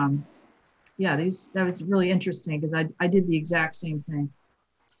that was really interesting, because I did the exact same thing.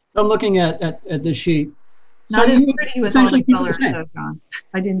 I'm looking at this sheet. Not as pretty with all the colors, though, John.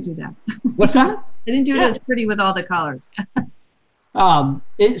 I didn't do that. What's that? I didn't do it as pretty with all the colors.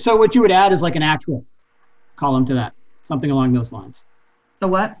 So what you would add is like an actual column to that, something along those lines. The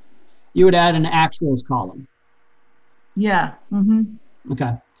what? You would add an actuals column. Yeah. Mm-hmm.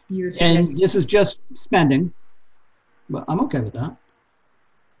 Okay. And this is just spending, but I'm okay with that.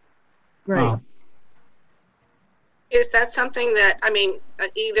 Great. Is that something that,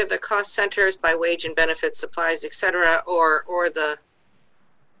 either the cost centers by wage and benefits, supplies, et cetera, or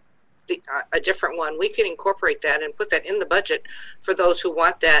a different one? We can incorporate that and put that in the budget for those who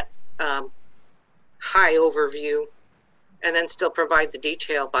want that high overview, and then still provide the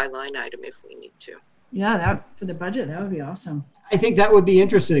detail by line item if we need to. Yeah, for the budget, that would be awesome. I think that would be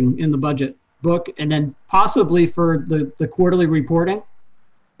interesting in the budget book, and then possibly for the quarterly reporting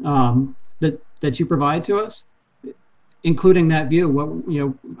that you provide to us, including that view. What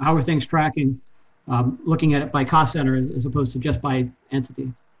how are things tracking? Looking at it by cost center as opposed to just by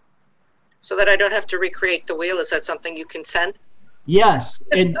entity. So that I don't have to recreate the wheel. Is that something you can send? Yes,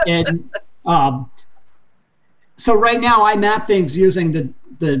 and so right now I map things using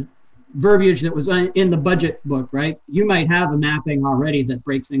the verbiage that was in the budget book, right? You might have a mapping already that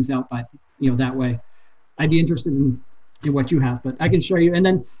breaks things out by, that way. I'd be interested in what you have, but I can show you. And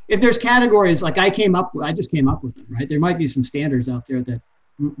then if there's categories, like I just came up with them, right? There might be some standards out there that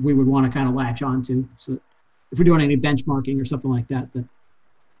we would want to kind of latch on to. So if we're doing any benchmarking or something like that, that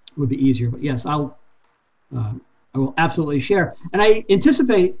would be easier. But yes, I will absolutely share. And I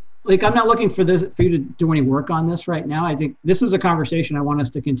anticipate, I'm not looking for you to do any work on this right now. I think this is a conversation I want us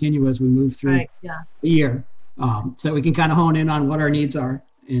to continue as we move through the year, so that we can kind of hone in on what our needs are,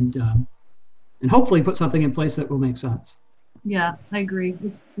 and hopefully put something in place that will make sense. Yeah, I agree.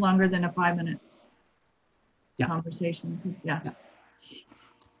 It's longer than a 5-minute conversation. Yeah.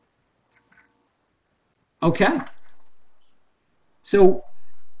 Okay. So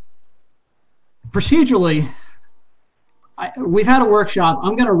procedurally, we've had a workshop.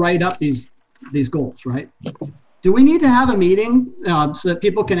 I'm going to write up these goals, right? Do we need to have a meeting so that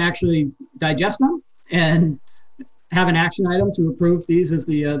people can actually digest them and have an action item to approve these as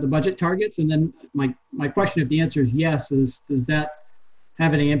the budget targets? And then my question, if the answer is yes, is does that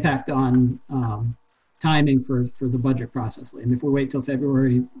have any impact on timing for the budget process? And if we wait till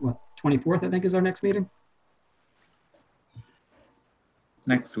February, 24th, I think is our next meeting?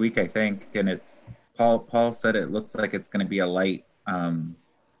 Next week, I think, and it's Paul said it looks like it's going to be a light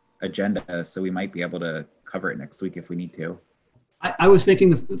agenda, so we might be able to cover it next week if we need to. I was thinking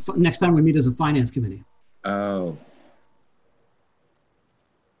the next time we meet as a finance committee. Oh.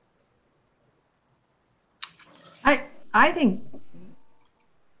 I think,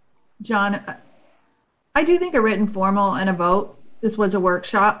 John, I do think a written formal and a vote. This was a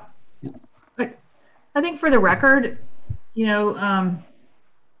workshop. Yeah. But I think for the record,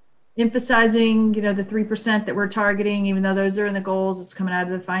 emphasizing, the 3% that we're targeting, even though those are in the goals, it's coming out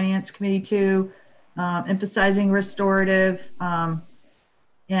of the finance committee too. Emphasizing restorative,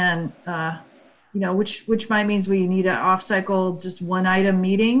 and which might means we need an off-cycle, just one item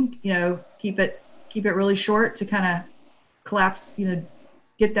meeting. Keep it really short to kind of collapse.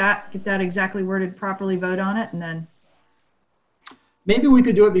 Get that exactly worded properly, vote on it, and then maybe we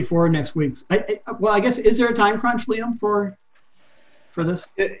could do it before next week's. I guess, is there a time crunch, Liam, for this?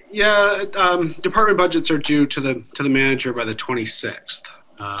 Yeah, department budgets are due to the manager by the 26th.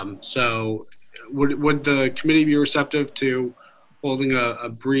 So would the committee be receptive to holding a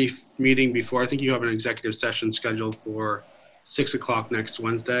brief meeting before? I think you have an executive session scheduled for 6 o'clock next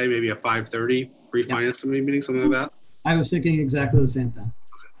Wednesday, maybe a 5:30 brief finance committee meeting, something like that. I was thinking exactly the same thing.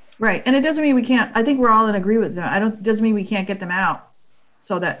 Right, and it doesn't mean we can't. I think we're all in agreement with them. Doesn't mean we can't get them out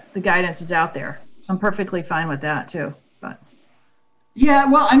so that the guidance is out there. I'm perfectly fine with that too. But yeah,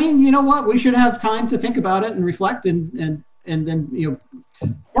 well, I mean, you know what? We should have time to think about it and reflect and then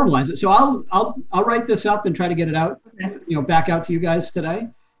formalize it. So I'll write this up and try to get it out, back out to you guys today,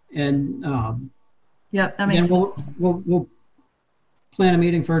 and yeah, that makes sense. We'll plan a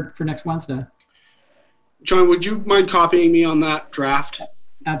meeting for next Wednesday. John, would you mind copying me on that draft?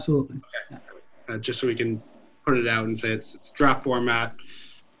 Absolutely. Okay. Just so we can put it out and say it's draft format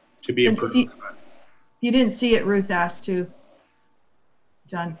to be approved. If you didn't see it, Ruth asked to.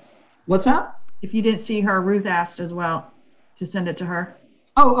 John. What's that? If you didn't see her, Ruth asked as well to send it to her.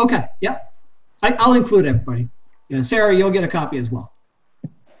 Oh, okay. Yep. I'll include everybody. Yeah, Sarah, you'll get a copy as well.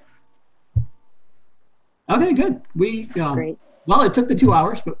 Okay, good. Great. Well, it took the 2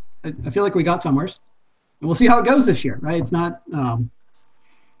 hours, but I feel like we got somewhere. And we'll see how it goes this year, right? It's not,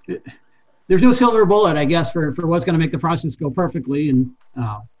 there's no silver bullet, I guess, for what's going to make the process go perfectly.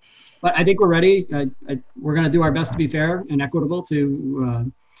 But I think we're ready. We're going to do our best to be fair and equitable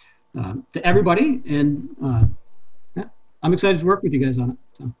to everybody. And yeah, I'm excited to work with you guys on it.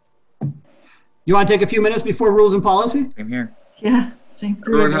 So, you want to take a few minutes before rules and policy? Same here. Yeah, same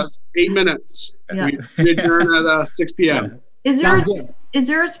through. Everyone has 8 minutes. Yeah. We adjourn at 6 p.m. Is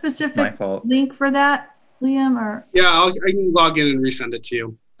there a specific link for that, Liam? Or yeah, I can log in and resend it to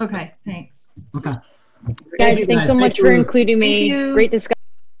you. Okay, thanks. Okay. Guys, thanks so much for including me. Thank you. Great discussion.